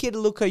if the kid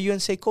look at you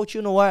and say, Coach,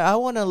 you know what? I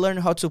want to learn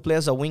how to play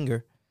as a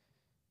winger.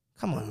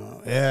 Come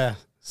on.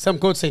 Some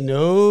coaches say,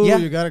 no,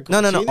 you got to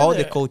continue. No. All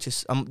the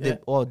coaches.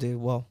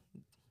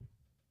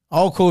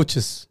 All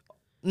coaches.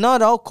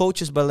 Not all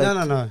coaches, but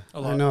like... No.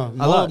 I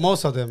know.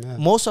 Most of them,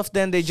 Most of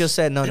them, they just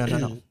said, no.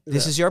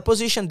 This is your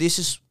position. This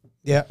is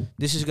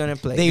going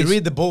to play. They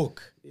read the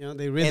book.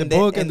 They read the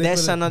book. And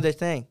that's another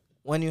thing.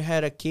 When you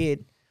had a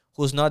kid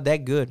who's not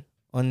that good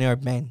on your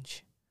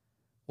bench,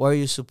 what are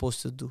you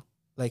supposed to do?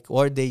 Like,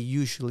 what are they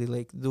usually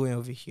like doing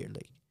over here?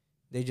 Like,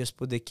 they just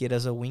put the kid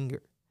as a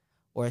winger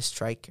or a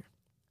striker.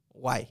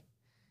 Why?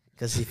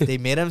 Because if they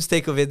made a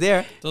mistake over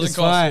there, it's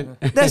fine.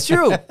 That's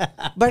true.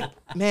 But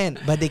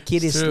the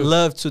kid is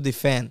love to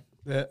defend.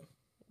 Yeah.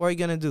 What are you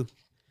gonna do?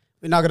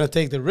 We're not gonna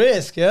take the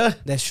risk, yeah.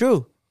 That's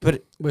true.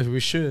 But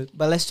we should.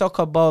 But let's talk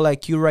about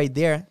like you right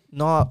there,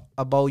 not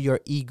about your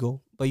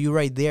ego, but you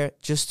right there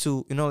just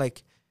to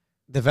like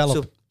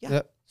develop.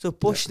 So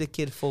push the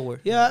kid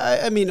forward.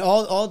 Yeah, I mean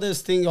all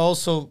this thing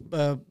also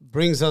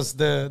brings us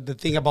the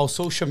thing about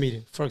social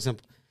media. For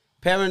example,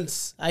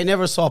 parents. I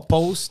never saw a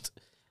post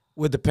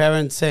with the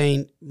parents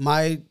saying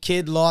my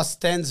kid lost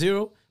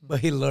 10-0, but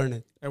he learned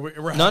it. And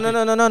we're no.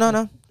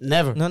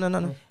 Never.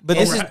 No. But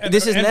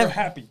this is never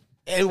happy.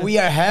 And we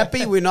are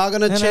happy. We're not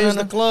gonna change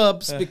the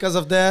clubs because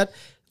of that.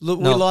 Look,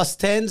 we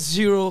lost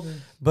 10-0,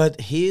 but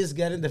he is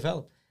getting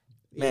developed.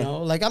 You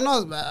know, like I'm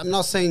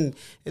not saying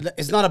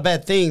it's not a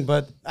bad thing,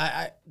 but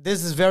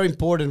this is very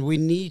important. We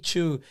need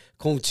to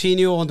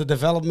continue on the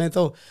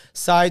developmental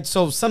side.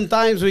 So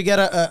sometimes we get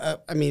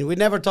we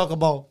never talk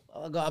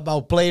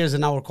about players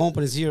in our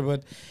companies here,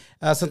 but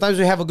sometimes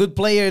we have a good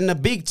player in a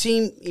big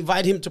team,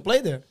 invite him to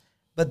play there,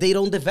 but they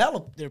don't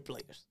develop their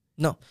players.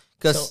 No,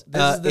 because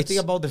this is the thing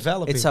about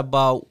developing. It's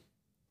about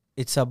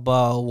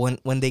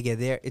when they get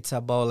there. It's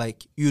about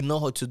like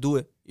how to do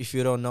it. If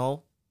you don't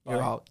know,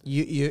 you're out.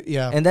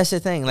 Yeah. And that's the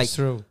thing. Like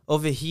true.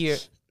 Over here,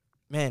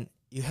 man,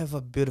 you have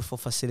a beautiful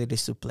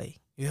facilities to play.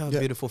 You have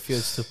beautiful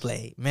fields to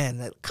play.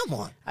 Man, come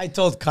on. I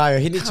told Kyle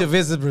he needs to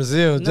visit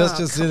Brazil just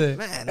to see it.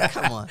 Man,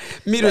 come on.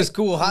 Middle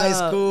school, high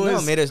school.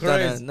 No, middle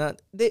school.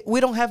 We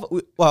don't have.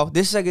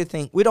 This is a good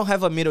thing. We don't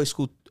have a middle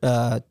school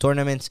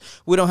tournaments.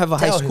 We don't have a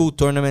high school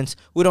tournaments.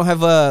 We don't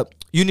have a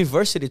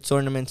university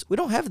tournaments. We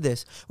don't have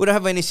this. We don't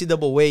have an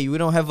NCAA. We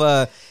don't have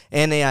a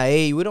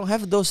NAIA. We don't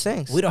have those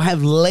things. We don't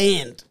have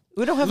land.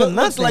 We don't have nothing.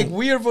 Looks like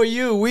weird for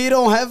you. We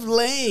don't have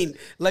land,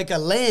 like a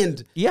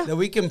land that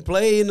we can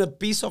play in a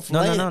piece of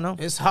land. No.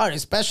 It's hard,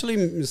 especially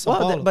in São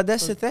Paulo. But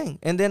that's the thing.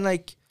 And then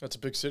like... That's a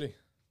big city.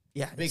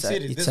 Yeah, Big it's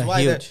cities. it's This is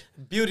why they're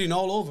building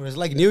all over. It's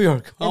like New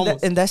York.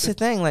 and that's the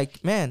thing.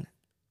 Like, man,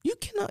 you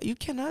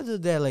cannot do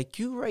that. Like,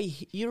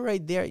 you're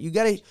right there. You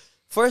gotta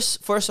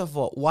first of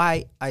all,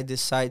 why I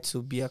decide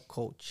to be a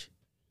coach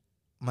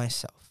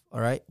myself. All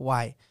right,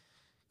 why?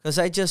 Because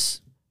I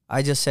just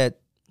said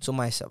to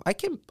myself, I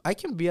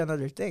can be on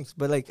other things,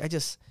 but like I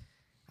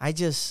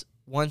just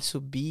want to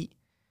be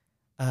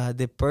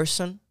the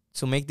person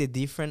to make the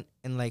difference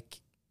in, like,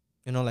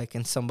 like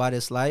in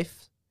somebody's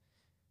life.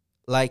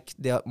 Like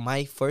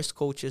my first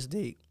coaches,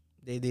 they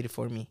did it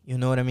for me. You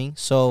know what I mean?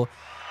 So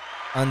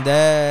on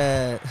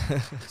that,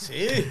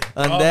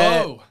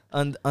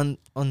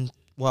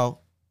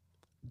 well,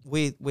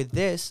 with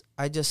this,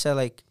 I just said,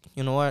 like,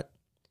 you know what?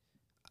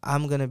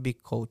 I'm gonna be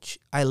coach.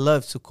 I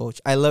love to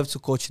coach. I love to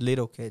coach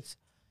little kids.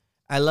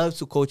 I love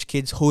to coach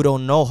kids who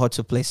don't know how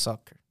to play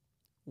soccer.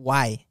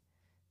 Why?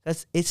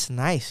 Because it's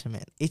nice,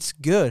 man. It's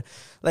good.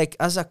 Like,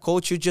 as a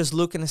coach, you just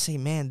look and say,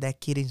 man,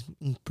 that kid is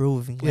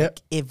improving.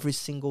 Like, every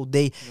single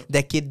day.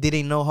 That kid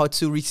didn't know how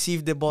to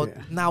receive the ball.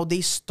 Now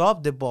they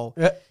stop the ball.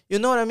 You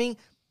know what I mean?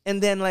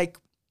 And then, like,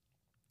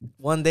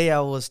 one day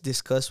I was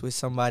discussed with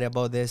somebody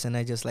about this, and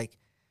I just, like,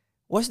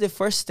 what's the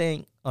first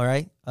thing? All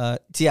right,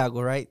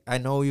 Tiago, right? I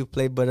know you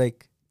play, but,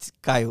 like,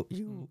 Kyle,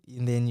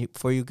 and then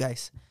for you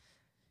guys,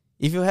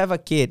 if you have a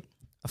kid,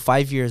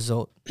 5 years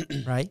old,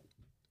 right?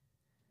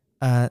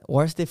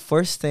 What's the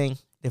first thing,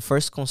 the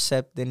first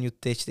concept then you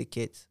teach the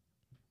kids?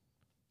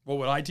 What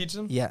would I teach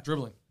them? Yeah.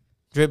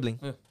 Dribbling.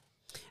 Yeah.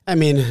 I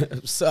mean,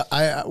 so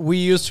we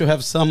used to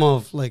have some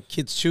of, like,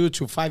 kids 2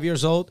 to 5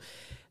 years old.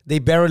 They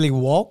barely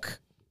walk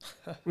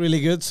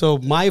really good. So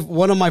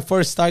one of my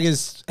first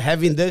targets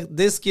having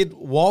this kid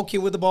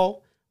walking with the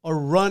ball or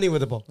running with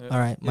the ball. Yeah. All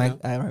right,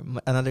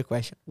 another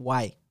question.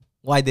 Why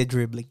the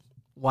dribbling?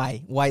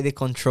 Why the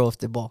control of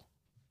the ball?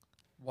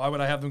 Why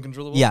would I have them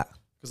control the ball? Yeah.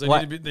 Because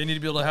they need to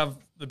be able to have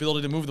the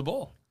ability to move the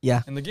ball.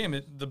 Yeah. In the game,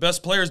 the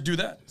best players do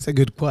that. It's a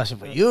good question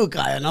for you,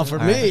 Kyle, not for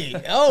me.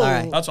 Oh,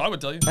 that's what I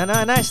would tell you. No,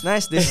 nice.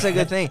 This is a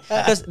good thing,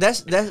 because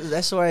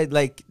that's why,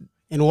 like,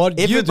 and what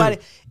everybody,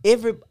 you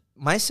do?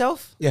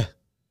 Myself, yeah,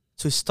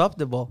 to stop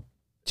the ball.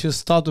 To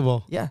stop the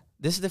ball. Yeah,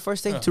 this is the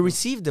first thing, to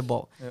receive the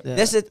ball. Yeah.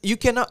 That's it. You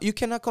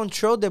cannot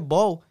control the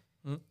ball,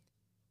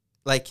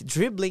 like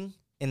dribbling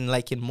and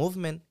like in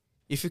movement.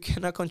 If you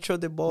cannot control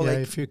the ball, like,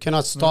 if you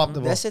cannot stop the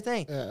ball, that's the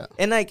thing. Yeah.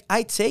 And like,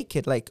 I take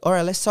it like, all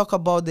right, let's talk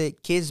about the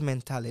kids'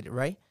 mentality,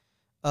 right?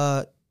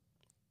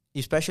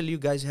 Especially you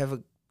guys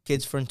have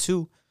kids from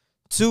 2,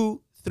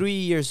 3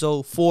 years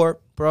old, 4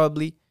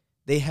 probably.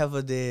 They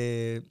have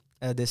the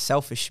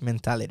selfish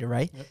mentality,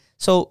 right? Yep.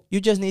 So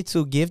you just need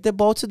to give the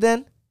ball to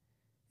them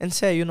and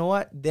say, you know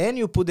what? Then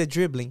you put the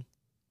dribbling,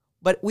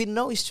 but with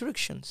no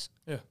instructions.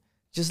 Yeah.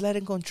 Just let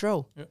them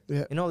control.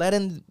 Yeah. You know, let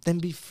them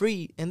be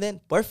free. And then,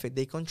 perfect.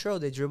 They control.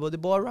 They dribble the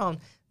ball around.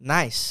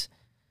 Nice.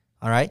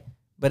 All right?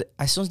 But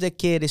as soon as the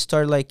kid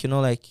start, like, you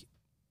know, like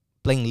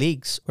playing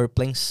leagues or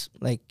playing,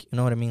 like, you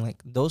know what I mean?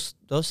 Like those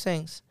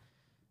things,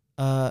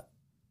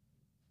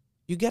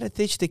 you got to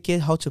teach the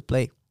kid how to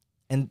play.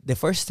 And the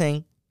first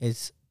thing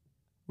is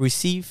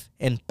receive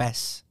and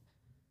pass.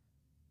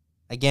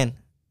 Again,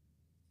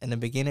 in the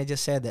beginning, I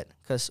just said that.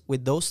 Because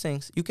with those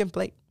things, you can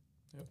play.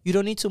 Yep. You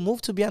don't need to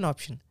move to be an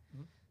option.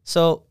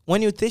 So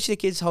when you teach the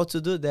kids how to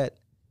do that,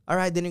 all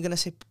right, then you're going to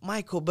say,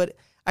 Michael, but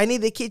I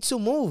need the kids to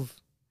move.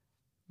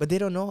 But they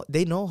don't know.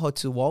 They know how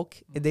to walk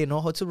and they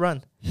know how to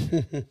run.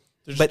 They're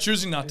just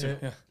choosing not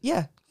to.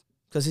 Yeah,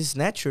 because it's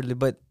naturally.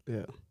 But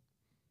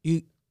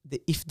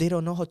if they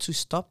don't know how to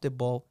stop the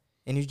ball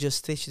and you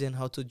just teach them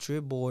how to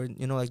dribble or,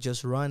 you know, like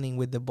just running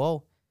with the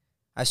ball,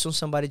 as soon as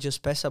somebody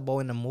just pass a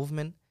ball in a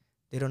movement,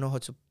 they don't know how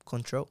to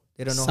control.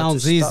 They don't know how to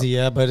stop. Sounds easy,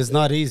 yeah, but it's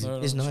not easy. No,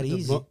 it's not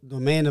easy. The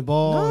man, the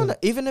ball. No,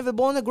 even if the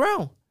ball on the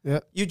ground. Yeah.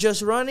 You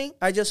just running.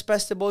 I just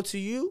pass the ball to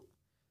you.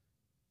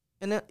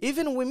 And then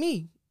even with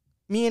me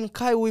and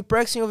Kai, we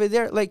practicing over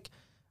there. Like,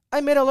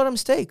 I made a lot of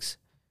mistakes.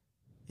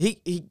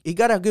 He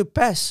got a good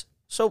pass.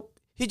 So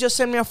he just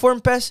sent me a form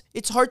pass.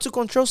 It's hard to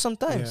control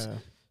sometimes. Yeah.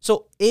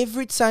 So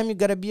every time you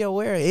got to be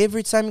aware.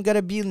 Every time you got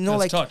to be, you know,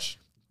 like touch.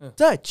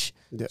 Touch.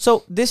 Yeah.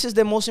 So this is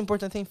the most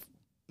important thing.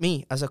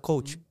 Me as a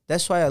coach,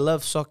 that's why I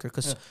love soccer,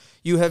 because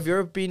you have your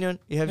opinion,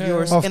 you have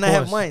yours, and I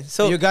have mine.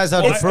 So you guys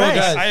are the pro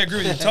guys. I agree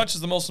with you. Touch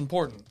is the most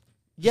important.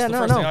 Yeah,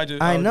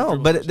 I know,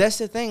 but that's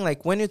the thing.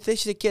 Like, when you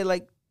teach the kid,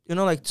 like, you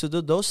know, like to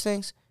do those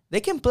things, they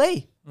can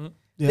play.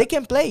 Yeah. They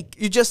can play.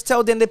 You just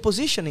tell them the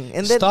positioning,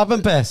 and then stop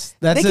and pass.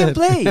 That's they it. Can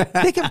play.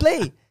 They can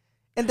play,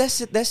 and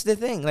that's it. That's the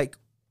thing. Like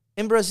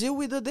in Brazil,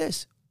 we do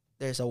this.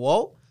 There's a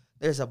wall.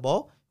 There's a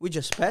ball. We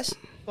just pass,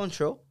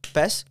 control,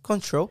 pass,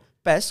 control.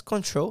 Pass,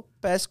 control,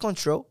 pass,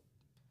 control.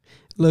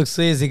 Looks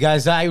easy,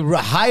 guys. I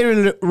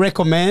highly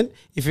recommend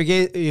if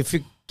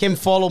you can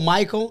follow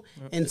Michael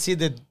and see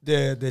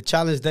the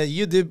challenge that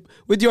you did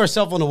with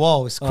yourself on the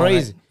wall. It's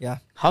crazy. Right. Yeah.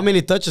 How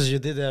many touches you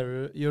did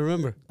there? You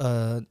remember?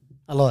 A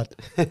lot.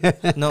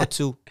 No,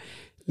 2.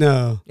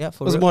 No. Yeah, It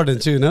for was real. more than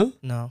 2, no?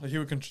 No. Like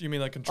you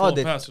mean like control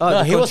and pass? No,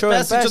 the he was control and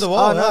passing to pass. the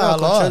ball. Oh, no, Yeah, no, a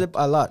lot.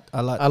 control a lot,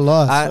 a lot. A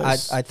lot.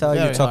 I thought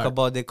you Very talk hard.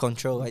 about the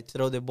control. I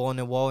throw the ball on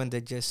the wall and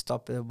they just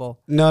stop the ball.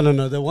 No.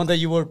 The one that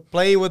you were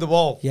playing with the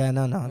ball. Yeah,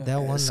 no, that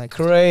one It's like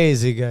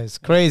crazy, guys.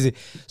 Crazy.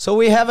 So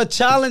we have a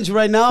challenge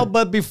right now,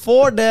 but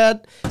before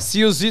that,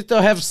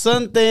 Ciozito have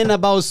something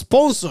about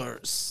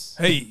sponsors.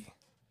 Hey.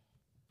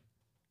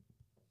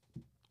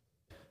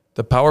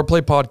 The Power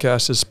Play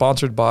podcast is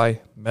sponsored by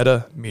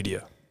Meta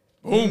Media.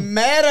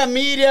 Meta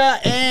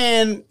Media,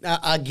 and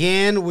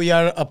again, we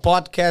are a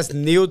podcast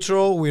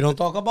neutral. We don't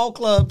talk about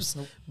clubs,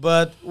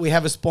 but we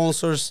have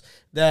sponsors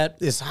that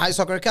is High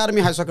Soccer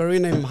Academy, High Soccer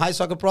Arena, and High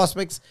Soccer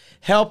Prospects,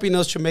 helping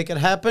us to make it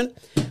happen.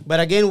 But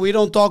again, we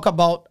don't talk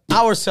about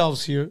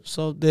ourselves here,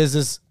 so this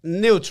is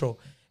neutral.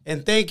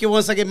 And thank you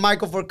once again,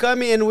 Michael, for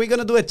coming. And we're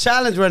gonna do a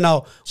challenge right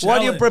now. What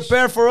do you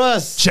prepare for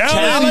us?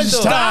 Challenge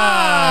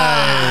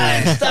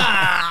time!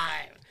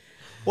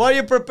 What do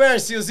you prepare,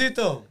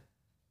 Ciozito?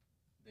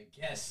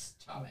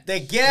 The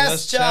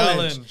guest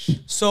challenge.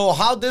 So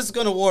how this is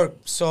gonna work?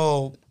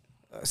 So,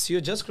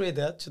 you just create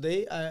that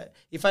today.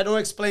 If I don't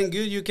explain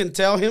good, you can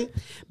tell him.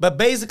 But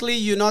basically,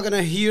 you're not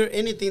gonna hear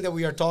anything that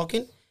we are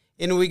talking,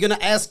 and we're gonna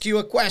ask you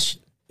a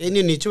question, and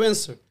you need to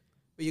answer.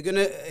 But you're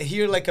gonna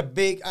hear like a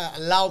big,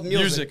 loud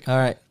music. all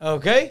right.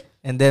 Okay.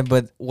 And then,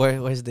 but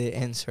where's the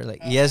answer?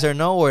 Like yes or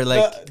no, or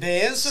like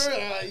The answer,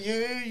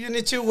 you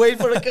need to wait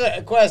for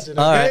the question.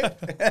 All Okay.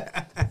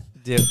 right.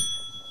 Dude.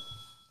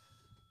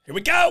 Here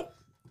we go.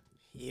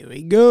 Here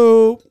we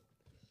go.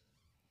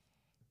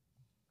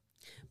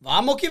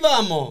 Vamos que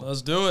vamos.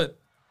 Let's do it.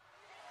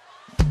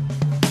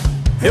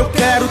 Eu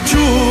quero tchu,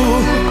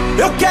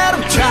 eu quero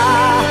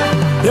tchá,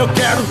 eu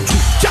quero tchu,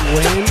 tchá,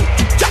 When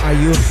are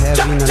you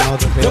having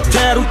another eu baby?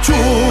 quero tchu,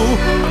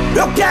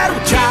 eu quero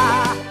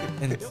tchá.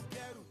 In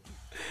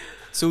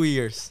 2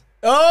 years.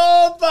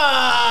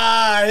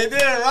 Opa! He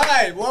did it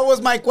right. What was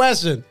my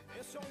question?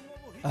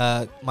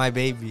 My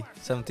baby.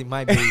 Something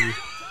my baby.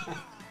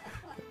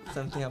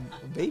 Something a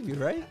baby,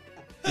 right?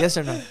 Yes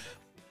or no?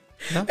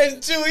 In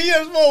 2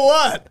 years for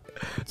what?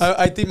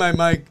 I think my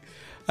mic.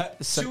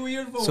 So- 2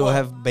 years for So what?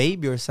 have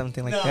baby or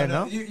something like that,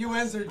 no? You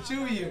answered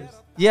 2 years.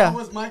 Yeah. What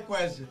was my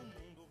question?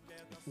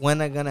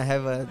 When I gonna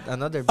have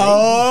another baby?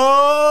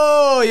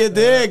 Oh, you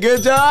did.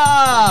 Good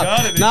job.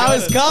 got it, you Now got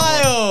it's it.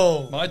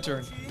 Kyle. My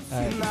turn.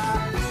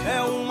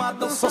 É uma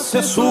dança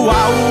sensual,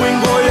 em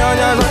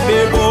Goiânia já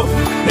pegou,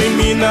 em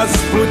Minas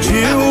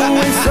explodiu,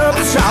 em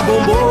Santos já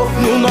bombou,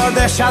 no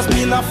Nordeste as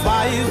mina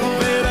faz, no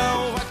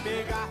verão vai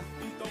pegar,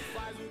 então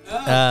faz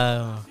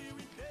o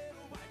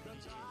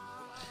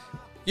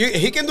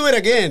He can do it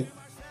again.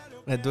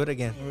 Let's do it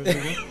again.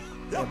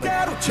 Eu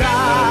quero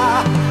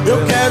tchá,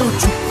 eu quero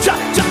tchu, tchá,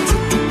 tchá,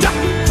 tchu, tchá,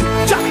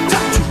 tchá, tchá,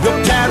 tchu. Eu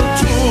quero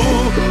tchu,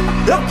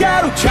 eu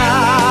quero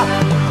tchá,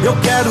 eu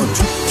quero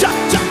tchu, tchá,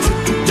 tchá,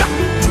 tchu, tchá,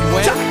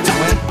 tchá, tchá,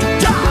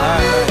 tchá.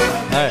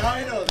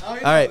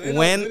 All right.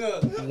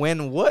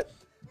 When what?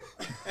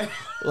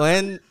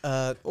 When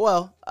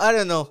well, I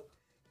don't know.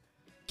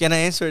 Can I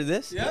answer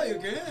this? Yeah, you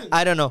can.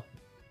 I don't know.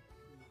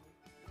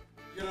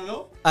 You don't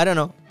know? I don't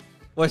know.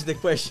 What's the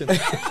question?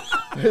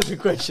 What's the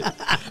question?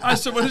 I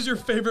said, what is your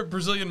favorite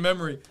Brazilian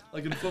memory,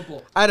 like in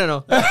football? I don't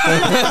know.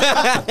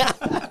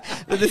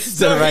 This is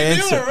the So right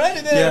you answer.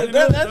 already there.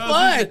 Yeah. That's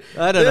fine.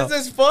 I don't know.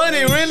 This is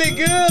funny. Really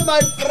good, my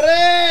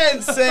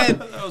friends. And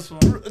That was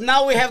fun.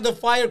 now we have the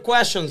fire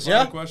questions, Fire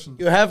yeah? questions.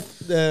 You have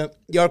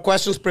your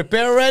questions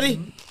prepared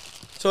already?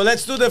 So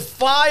let's do the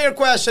fire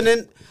question.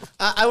 And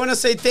I want to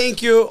say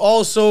thank you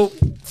also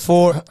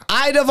for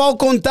Idaval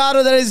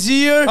Contado that is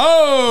here.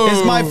 Oh!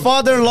 He's my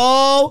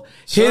father-in-law.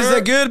 He's Sir.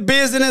 a good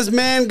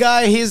businessman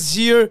guy. He's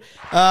here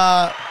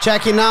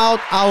checking out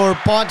our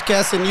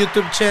podcast and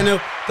YouTube channel.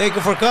 Thank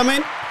you for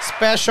coming.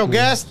 Special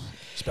guest.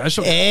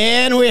 Special.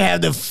 And we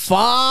have the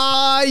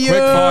fire, Quick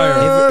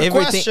fire.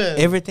 question.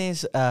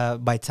 Everything's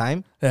by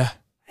time. Yeah.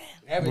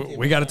 Everything.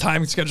 We got a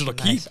time schedule to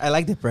keep. Nice. I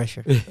like the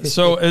pressure.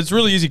 So it's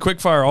really easy,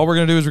 quick fire. All we're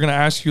gonna do is we're gonna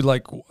ask you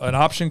like an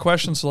option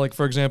question. So like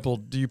for example,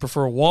 do you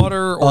prefer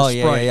water or Oh,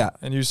 yeah, Sprite? yeah.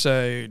 And you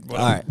say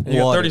whatever. All right, And you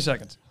got water. 30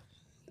 seconds.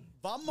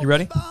 You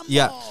ready?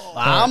 Yeah.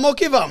 Vamos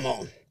que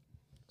vamos.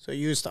 So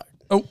you start.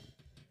 Oh,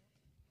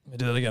 let me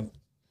do that again.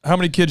 How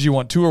many kids you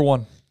want? 2 or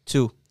 1?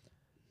 2.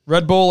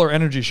 Red Bull or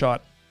energy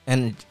shot?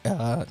 And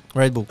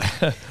Red Bull.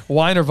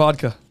 Wine or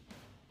vodka?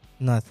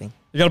 Nothing.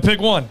 You gotta pick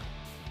one.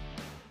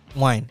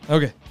 Wine.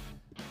 Okay.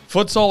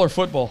 Futsal or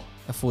football?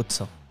 A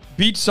futsal.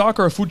 Beach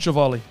soccer or futsal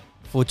volley?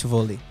 Futsal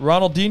volley.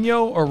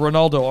 Ronaldinho or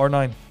Ronaldo?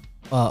 R9.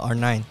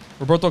 R9.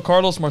 Roberto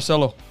Carlos,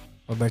 Marcelo.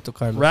 Roberto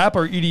Carlos. Rap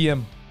or E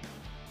EDM?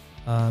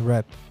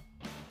 Rap.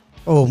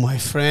 Oh, my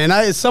friend.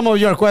 Some of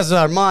your questions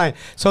are mine.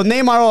 So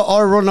Neymar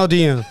or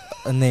Ronaldinho?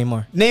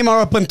 Neymar.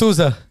 Neymar or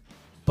Pantuza?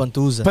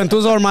 Pantuza.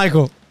 Pantuza or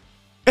Michael?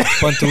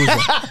 Pantuza.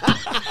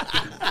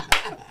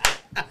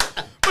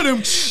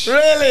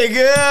 Really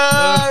good.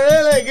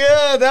 Really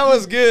good. That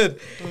was good.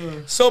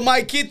 So,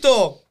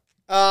 Maikito,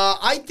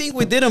 I think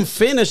we didn't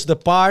finish the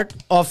part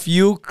of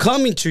you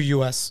coming to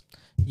U.S.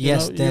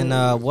 Yes, know, then,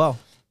 well,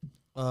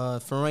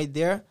 from right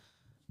there,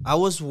 I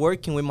was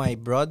working with my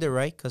brother,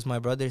 right? Because my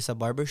brother is a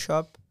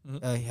barbershop.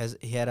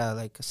 He had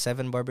like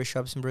 7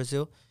 barbershops in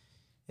Brazil.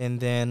 And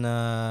then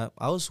I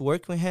was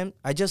working with him.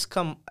 I just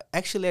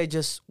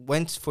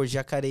went for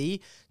Jacareí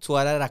to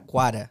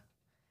Araraquara.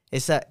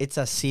 It's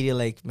a city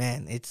like,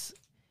 man, it's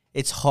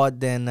hot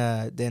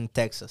than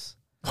Texas.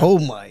 Oh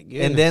my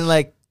goodness. And then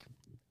like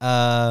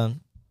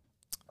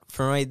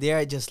from right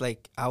there,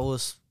 I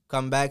was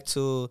come back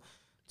to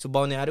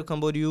Balneário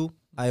Camboriú.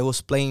 I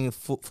was playing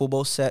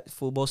football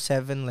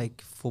 7,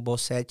 like football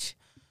set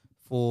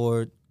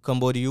for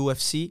Camboriú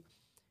FC.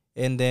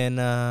 And then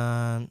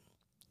I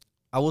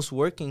was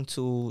working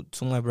to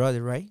my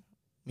brother, right?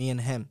 Me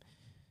and him.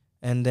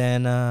 And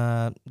then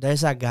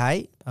there's a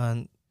guy,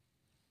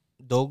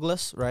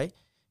 Douglas, right?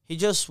 He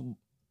just,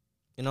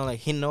 like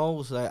he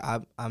knows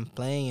that I'm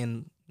playing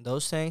and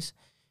those things.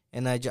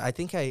 And I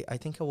think I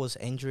was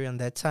injured on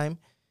that time.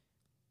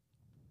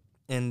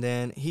 And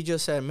then he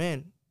just said,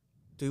 man,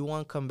 do you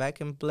want to come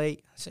back and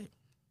play? I said,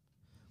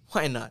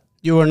 why not?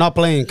 You were not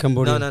playing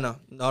Cambodia? No.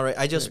 All right.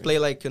 I just play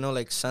like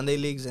Sunday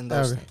leagues and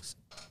those things.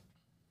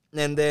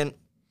 And then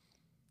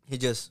he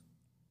just,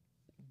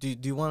 do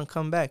you want to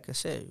come back? I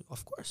said,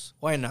 of course.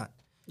 Why not?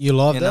 You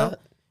love that?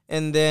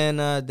 And then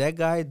that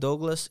guy,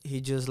 Douglas, he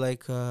just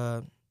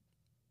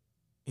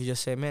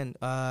said, man,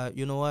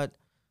 you know what?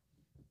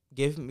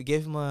 Give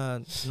him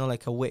a,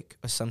 like a week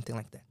or something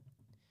like that.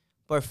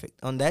 Perfect.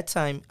 On that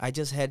time, I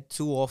just had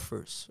 2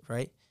 offers,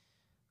 right?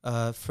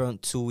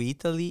 To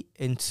Italy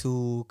and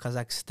to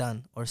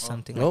Kazakhstan or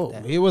something like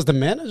that. He was the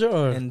manager?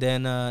 Or? And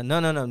then,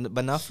 no,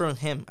 but not from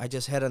him. I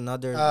just had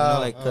another,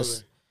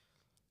 because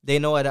they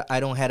know I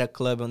don't had a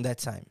club on that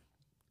time.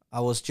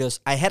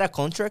 I had a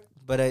contract,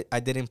 but I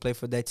didn't play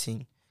for that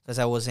team because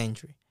I was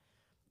injured.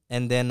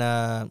 And then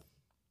I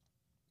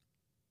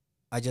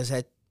just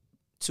had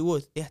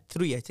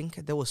 3. I think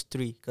there was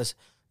 3 because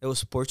there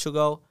was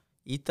Portugal,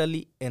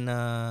 Italy, and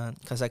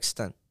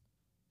Kazakhstan.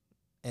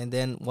 And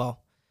then,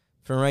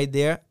 from right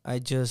there, I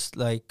just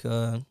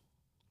said,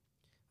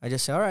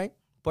 all right,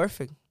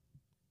 perfect.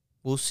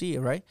 We'll see,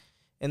 right?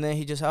 And then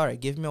he just, all right,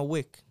 give me a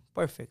week.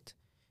 Perfect.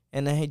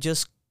 And then he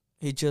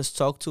just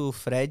talked to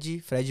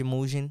Freddy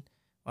Mugin.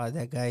 Wow,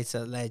 that guy is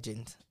a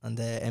legend on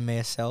the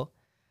MASL.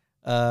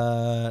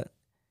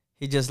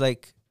 He just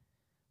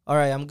all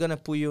right, I'm going to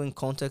put you in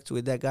contact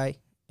with that guy.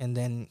 And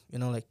then,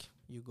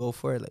 you go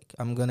for it.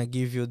 I'm going to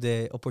give you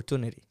the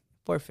opportunity.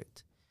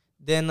 Perfect.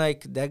 Then,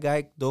 that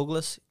guy,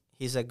 Douglas,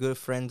 he's a good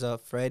friend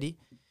of Freddy.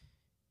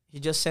 He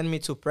just sent me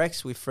to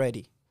practice with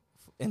Freddy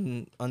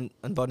on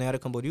Balneário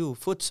Camboriú,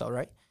 futsal,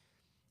 right?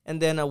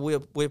 And then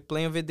we're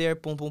playing over there,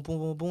 boom, boom, boom,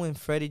 boom, boom. And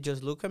Freddy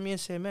just looked at me and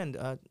said, man,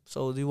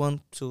 so do you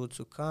want to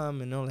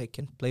come,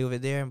 and play over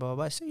there and blah, blah,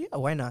 blah. I said, yeah,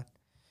 why not?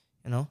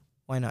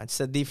 Why not? It's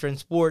a different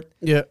sport.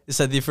 Yeah.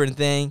 It's a different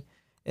thing.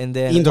 And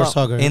then Indoor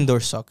soccer. Indoor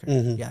soccer.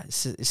 Mm-hmm. Yeah,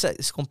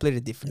 it's completely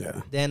different.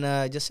 Yeah.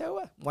 Then just say,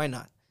 well, why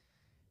not?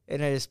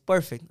 And it's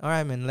perfect. All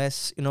right, man,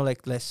 let's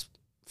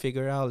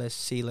figure out, let's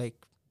see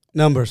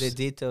numbers. the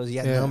details,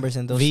 numbers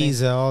and those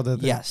Visa, things. all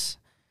that. Yes.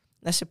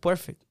 That's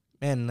perfect.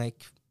 Man,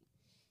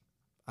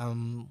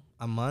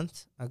 a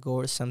month ago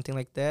or something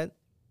like that,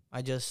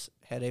 I just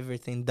had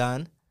everything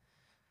done.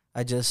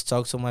 I just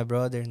talked to my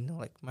brother and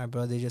my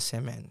brother just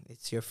said, man,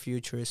 it's your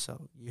future,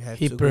 so you have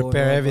to go. He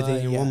prepared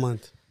everything in 1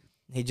 month.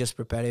 He just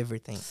prepared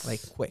everything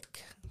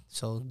quick.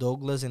 So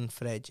Douglas and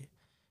Freddy.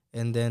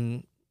 And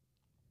then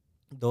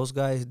those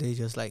guys, they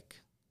just all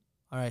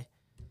right,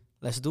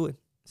 let's do it.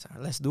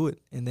 Sorry, let's do it.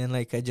 And then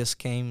I just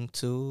came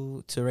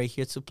to right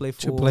here to play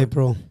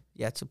pro.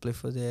 Yeah, to play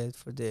for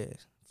the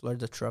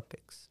Florida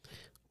Tropics.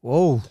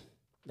 Whoa,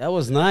 that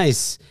was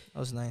nice. That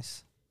was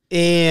nice.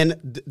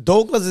 And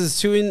Douglas is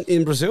still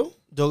in Brazil?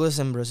 Douglas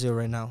in Brazil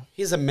right now.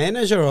 He's a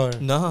manager or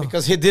no?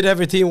 Because he did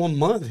everything in 1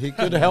 month. He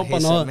could help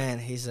on all. Man,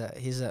 he's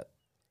a.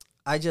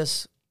 I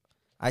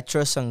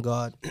trust on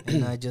God,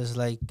 and I just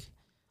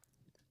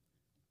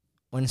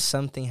when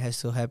something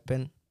has to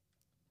happen,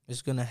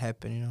 it's gonna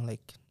happen. It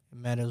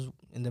matters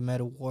in the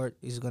matter what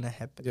is gonna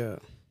happen. Yeah.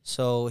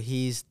 So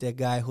he's the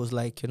guy who's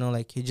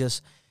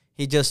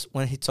he just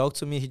when he talked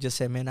to me, he just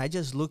said, man, I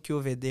just look you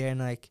over there and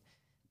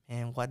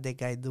man, what that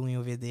guy doing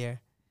over there?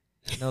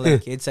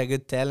 It's a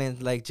good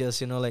talent.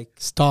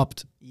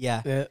 Stopped.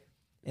 Yeah.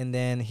 And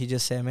then he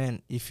just said,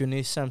 man, if you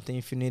need something,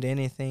 if you need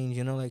anything,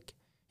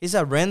 he's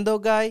a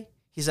random guy.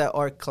 He's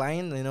our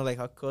client,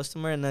 our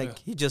customer, and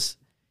he just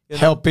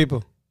help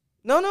people.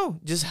 No,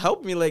 just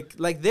help me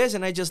like this,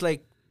 and I just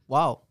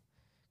wow,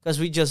 because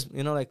we just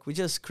we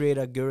just create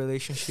a good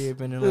relationship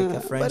and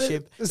a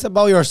friendship. It's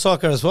about your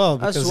soccer as well,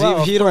 because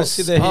if he don't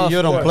see that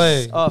you don't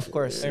play. Of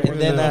course,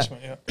 and then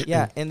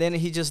and then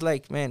he just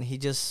man, he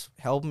just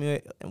helped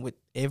me with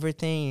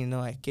everything.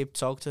 I keep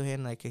talking to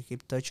him, I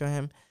keep touching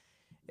him,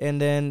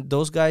 and then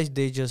those guys,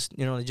 they just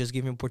they just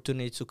give me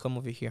opportunity to come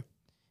over here.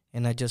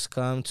 And I just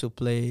come to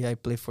play. I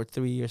play for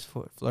 3 years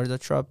for Florida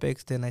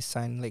Tropics. Then I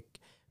signed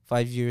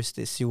 5 years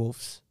to Sea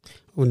Wolves.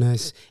 Oh,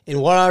 nice.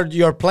 And what are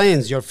your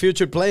plans, your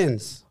future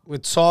plans?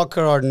 With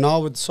soccer or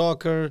not with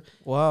soccer?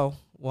 Wow.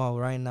 Well,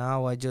 right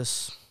now I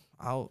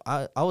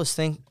was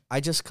think I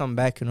just come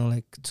back,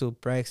 like to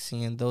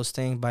practicing and those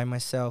things by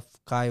myself.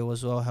 Kyle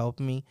as well helped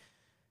me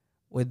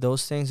with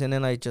those things, and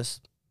then I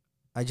just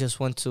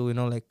want to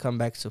like come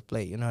back to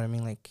play. You know what I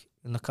mean? Like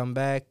come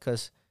back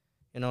because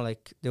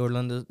like the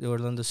Orlando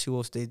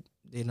Seawolves,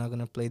 they're not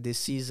gonna play this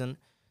season,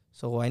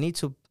 so I need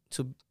to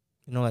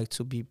like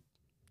to be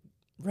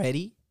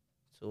ready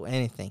to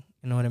anything.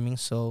 You know what I mean?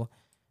 So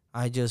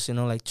I just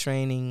like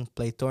training,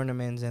 play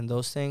tournaments and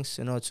those things,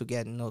 to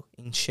get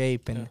in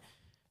shape and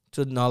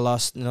to not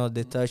lost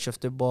the touch of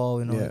the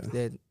ball, like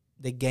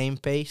the game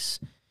pace,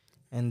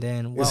 and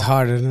then it's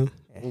harder, no?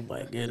 Oh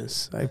my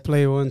goodness! I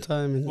played one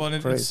time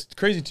and it's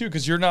crazy too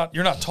because you're not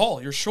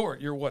tall. You're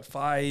short. You're what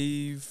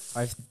 5'4",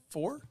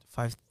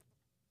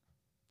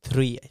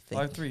 5'3", I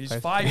think. 5'3". He's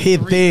 5'3". He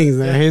thinks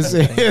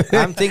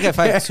I'm thinking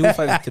 5'2",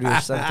 5'3",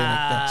 or something like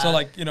that. So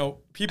like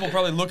people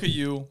probably look at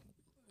you,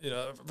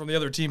 from the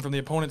other team, from the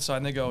opponent's side,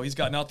 and they go, "He's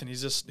got nothing.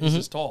 He's just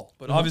tall."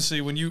 But obviously,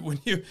 when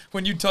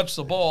you touch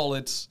the ball,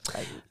 it's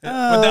with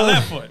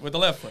the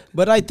left foot.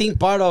 But I think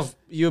part of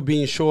you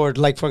being short,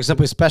 like for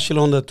example, especially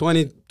on the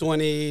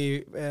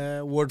 2020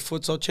 World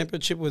Futsal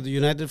Championship with the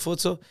United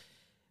Futsal,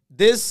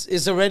 this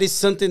is already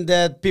something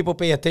that people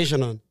pay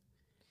attention on.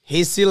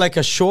 He see like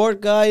a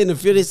short guy in the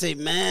field, they say,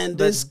 "Man,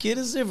 this kid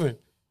is different."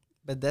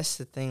 But that's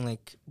the thing.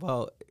 Like,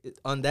 well,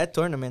 on that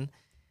tournament,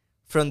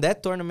 from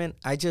that tournament,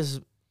 I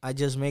just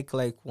make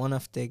like one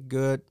of the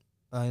good,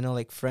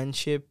 like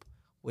friendship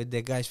with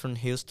the guys from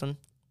Houston.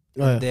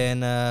 And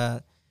then,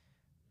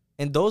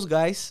 and those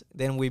guys,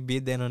 then we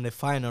beat them on the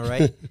final,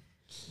 right?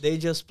 They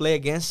just play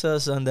against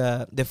us on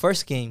the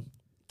first game.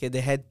 Okay,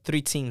 they had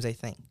 3 teams, I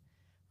think,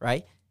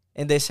 right?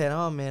 And they said,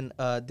 "Oh man,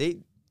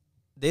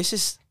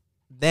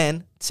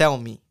 then tell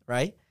me,"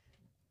 right?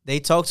 They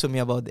talked to me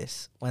about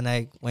this when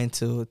I went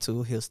to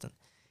Houston.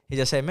 He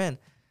just said, "Man."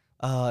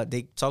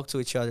 They talk to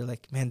each other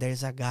like, "Man,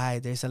 there's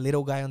a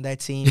little guy on that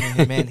team,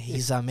 and man,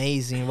 he's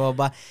amazing." Blah,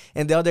 blah.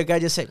 And the other guy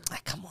just said,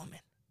 "Come on,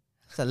 man,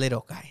 it's a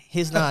little guy.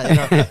 He's not,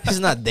 he's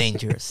not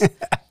dangerous,"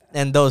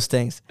 and those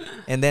things.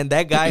 And then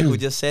that guy who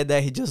just said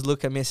that, he just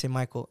looked at me and said,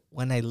 "Michael,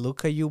 when I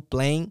look at you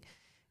playing,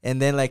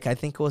 and then like I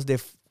think it was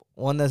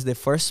the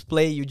first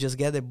play, you just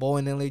get the ball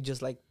and then you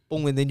just like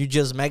boom, and then you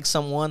just make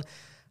someone."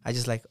 I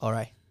just like, all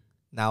right,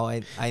 now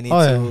I need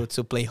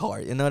to play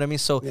hard. You know what I mean?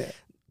 So,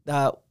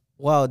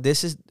 wow,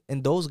 this is.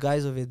 And those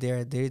guys over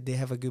there, they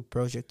have a good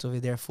project over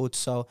there,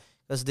 futsal.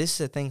 Because this is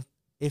the thing,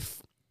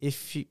 if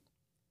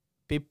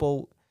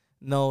people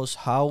knows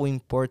how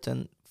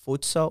important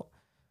futsal,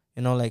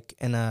 like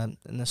in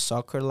a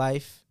soccer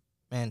life,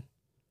 man,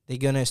 they're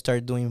gonna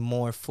start doing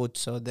more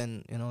futsal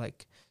than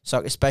like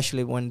soccer,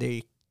 especially when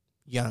they're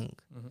young.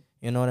 Mm-hmm.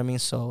 You know what I mean?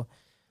 So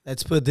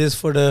let's put this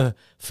for the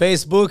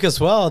Facebook as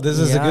well. This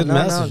is a good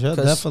message,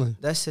 definitely.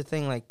 That's the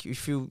thing. Like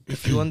if you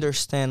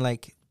understand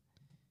like.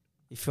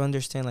 If you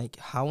understand like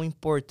how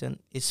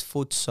important is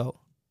futsal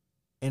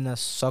in a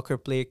soccer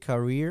player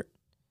career,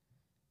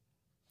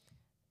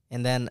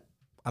 and then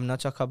I'm not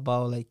talking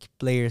about like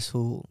players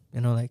who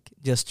like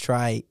just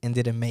try and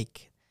didn't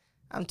make.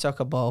 I'm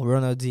talking about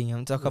Ronaldinho.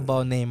 I'm talking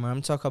about Neymar.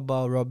 I'm talking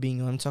about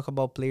Robinho. I'm talking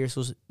about players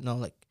who's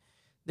like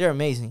they're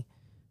amazing,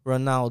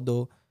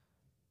 Ronaldo,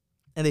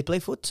 and they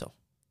play futsal,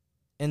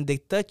 and the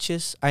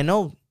touches. I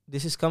know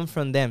this is coming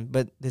from them,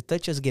 but the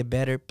touches get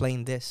better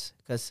playing this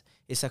because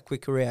it's a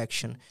quick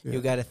reaction. Yeah.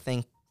 You got to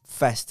think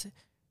fast.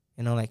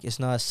 Like it's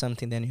not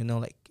something that,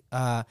 like,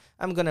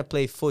 I'm going to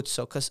play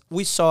futsal. Because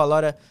we saw a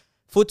lot of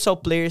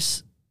futsal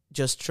players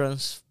just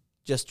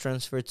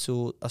transfer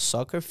to a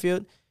soccer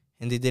field,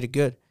 and they did it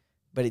good.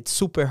 But it's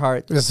super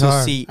hard to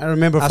see I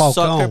remember a Falcão.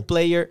 Soccer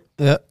player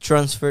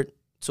transferred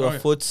to a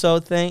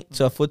futsal thing,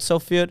 to a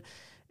futsal field,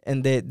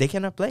 and they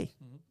cannot play.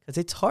 Because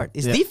it's hard.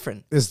 It's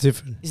different. It's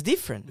different. It's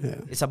different.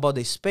 Yeah. It's about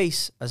the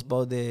space. It's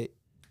about the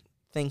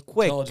thing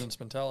quick. Intelligence,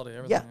 mentality,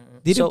 everything. Yeah.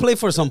 Did you play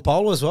for São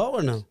Paulo as well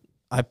or no?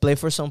 I play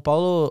for São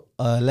Paulo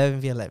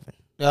 11v11.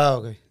 Oh,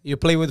 okay. You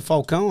play with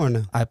Falcão or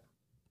no? I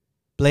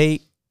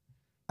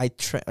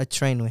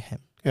trained with him.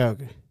 Yeah,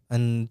 okay.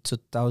 In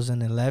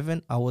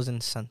 2011, I was in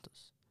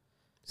Santos.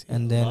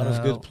 And then a lot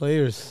of good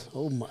players.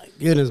 Oh my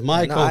goodness,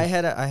 Maycon. I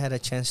had a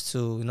chance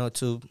to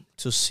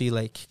to see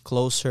like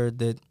closer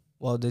the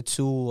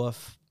two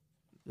of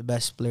the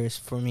best players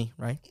for me,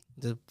 right?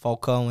 The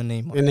Falcão and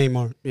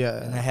Neymar.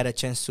 Yeah. And I had a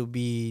chance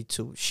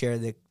to share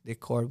the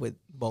court with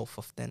both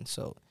of them.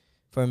 So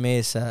for me,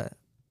 it's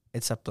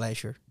a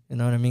pleasure. You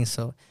know what I mean?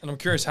 So. And I'm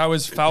curious, how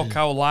is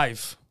Falcão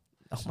live?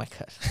 Oh my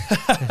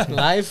God.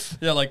 Live?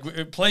 Yeah,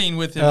 like playing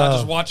with him, not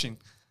just watching.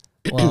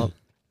 Well,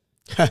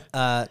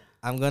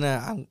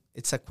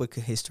 it's a quick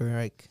history,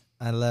 right?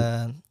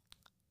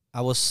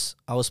 I was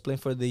playing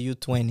for the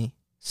U20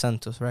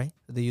 Santos, right?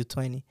 The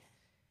U20.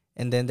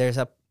 And then there's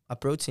a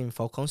pro team,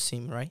 Falcão's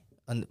team, right?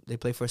 And they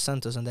play for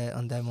Santos on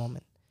that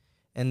moment.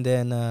 And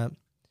then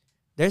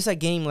there's a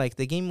game, like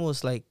the game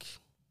was like,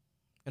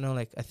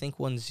 like I think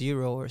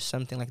 1-0 or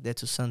something like that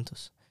to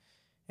Santos.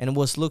 And it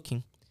was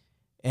looking.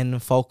 And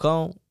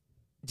Falcão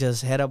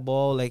just had a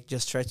ball, like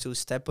just tried to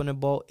step on the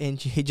ball, and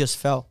he just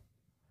fell.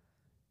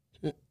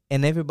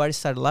 and everybody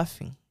started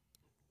laughing.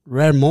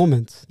 Rare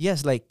moments.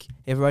 Yes, like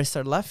everybody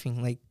started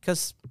laughing, like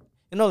because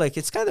like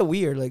it's kind of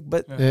weird, like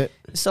but Yeah.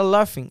 he started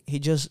laughing. He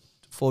just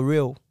for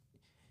real,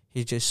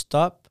 he just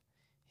stopped.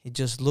 He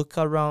just looked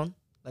around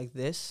like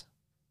this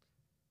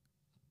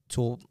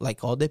to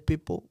like all the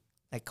people,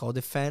 like all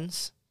the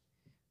fans,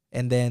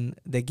 and then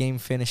the game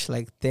finished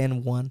like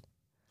 10-1,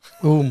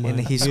 Oh my! and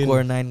he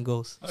scored 9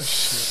 goals. Oh,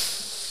 shit.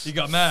 He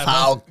got mad.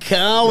 How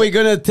come we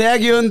gonna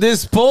tag you in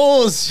this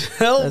post?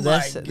 Oh my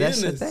That's the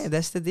goodness! thing.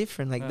 That's the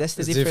difference. Like that's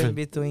the It's difference different.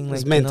 between like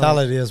His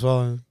mentality as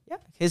well. yeah,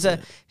 he's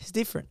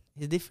different.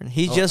 He's different.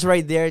 He's just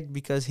right there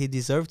because he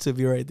deserved to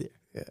be right there.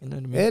 Yeah. You know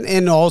what I mean?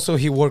 And also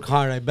he worked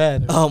hard. I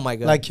bet. Oh my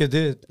god! Like you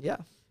did. yeah.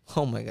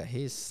 Oh my god,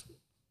 he's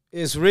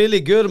It's really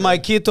good,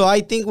 Maikito.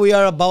 I think we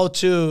are about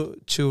to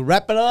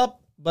wrap it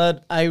up,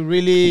 but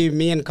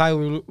me and Kai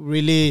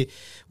really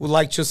would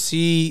like to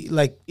see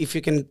like if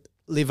you can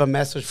leave a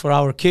message for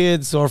our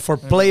kids or for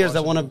players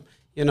that want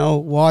to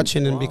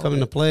watching and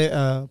becoming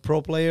a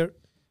pro player.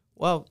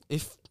 well.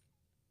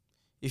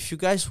 If you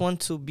guys want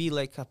to be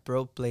like a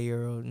pro player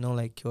or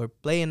like you're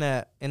playing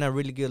in a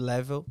really good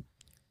level,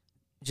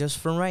 just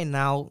from right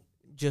now,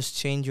 just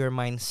change your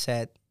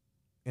mindset.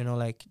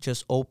 Like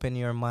just open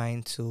your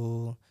mind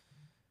to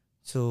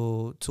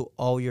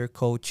all your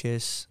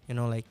coaches.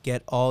 Like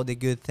get all the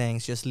good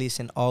things. Just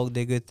listen all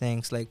the good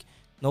things. Like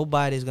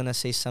nobody's gonna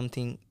say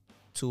something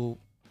to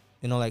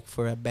like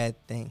for a bad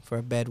thing, for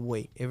a bad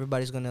way.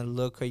 Everybody's gonna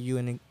look at you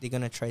and they're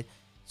gonna try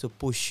to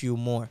push you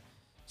more.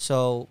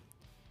 So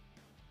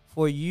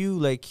for you,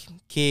 like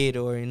kid,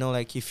 or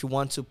like if you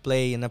want to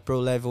play in a pro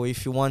level,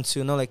 if you want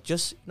to like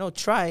just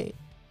try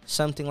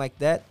something like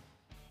that,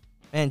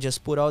 and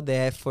just put out the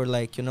effort.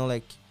 Like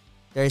like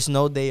there's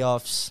no day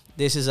offs.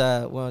 This is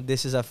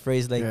a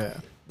phrase like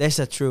there's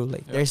a true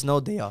like there's no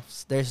day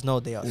offs. There's no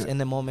day offs. Yeah. In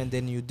the moment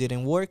then you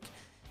didn't work,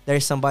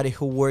 there's somebody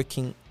who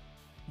working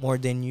more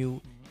than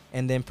you,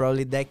 and then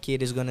probably that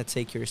kid is gonna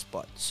take your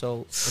spot.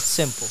 So it's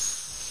simple.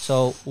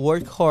 So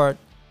work hard,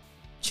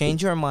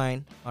 change your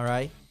mind, all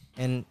right,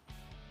 and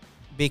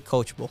be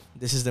coachable.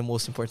 This is the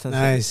most important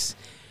thing. Nice.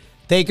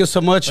 Thank you so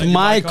much, Thank you, Maycon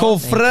Michael.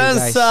 Thank you,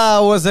 Franca.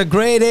 guys. Was a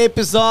great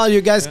episode.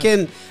 You guys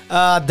can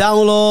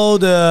download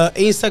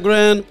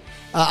Instagram,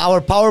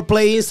 our Power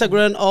Play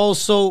Instagram,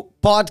 also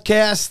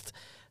podcast.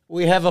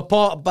 We have a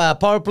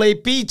Power Play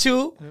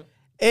P2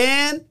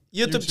 and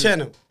YouTube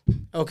channel.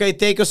 Okay,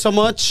 thank you so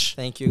much.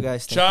 Thank you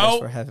guys. Thank Ciao. you guys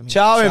for having me.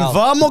 Tchau, e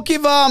vamos que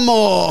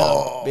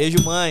vamos!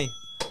 Beijo, mãe.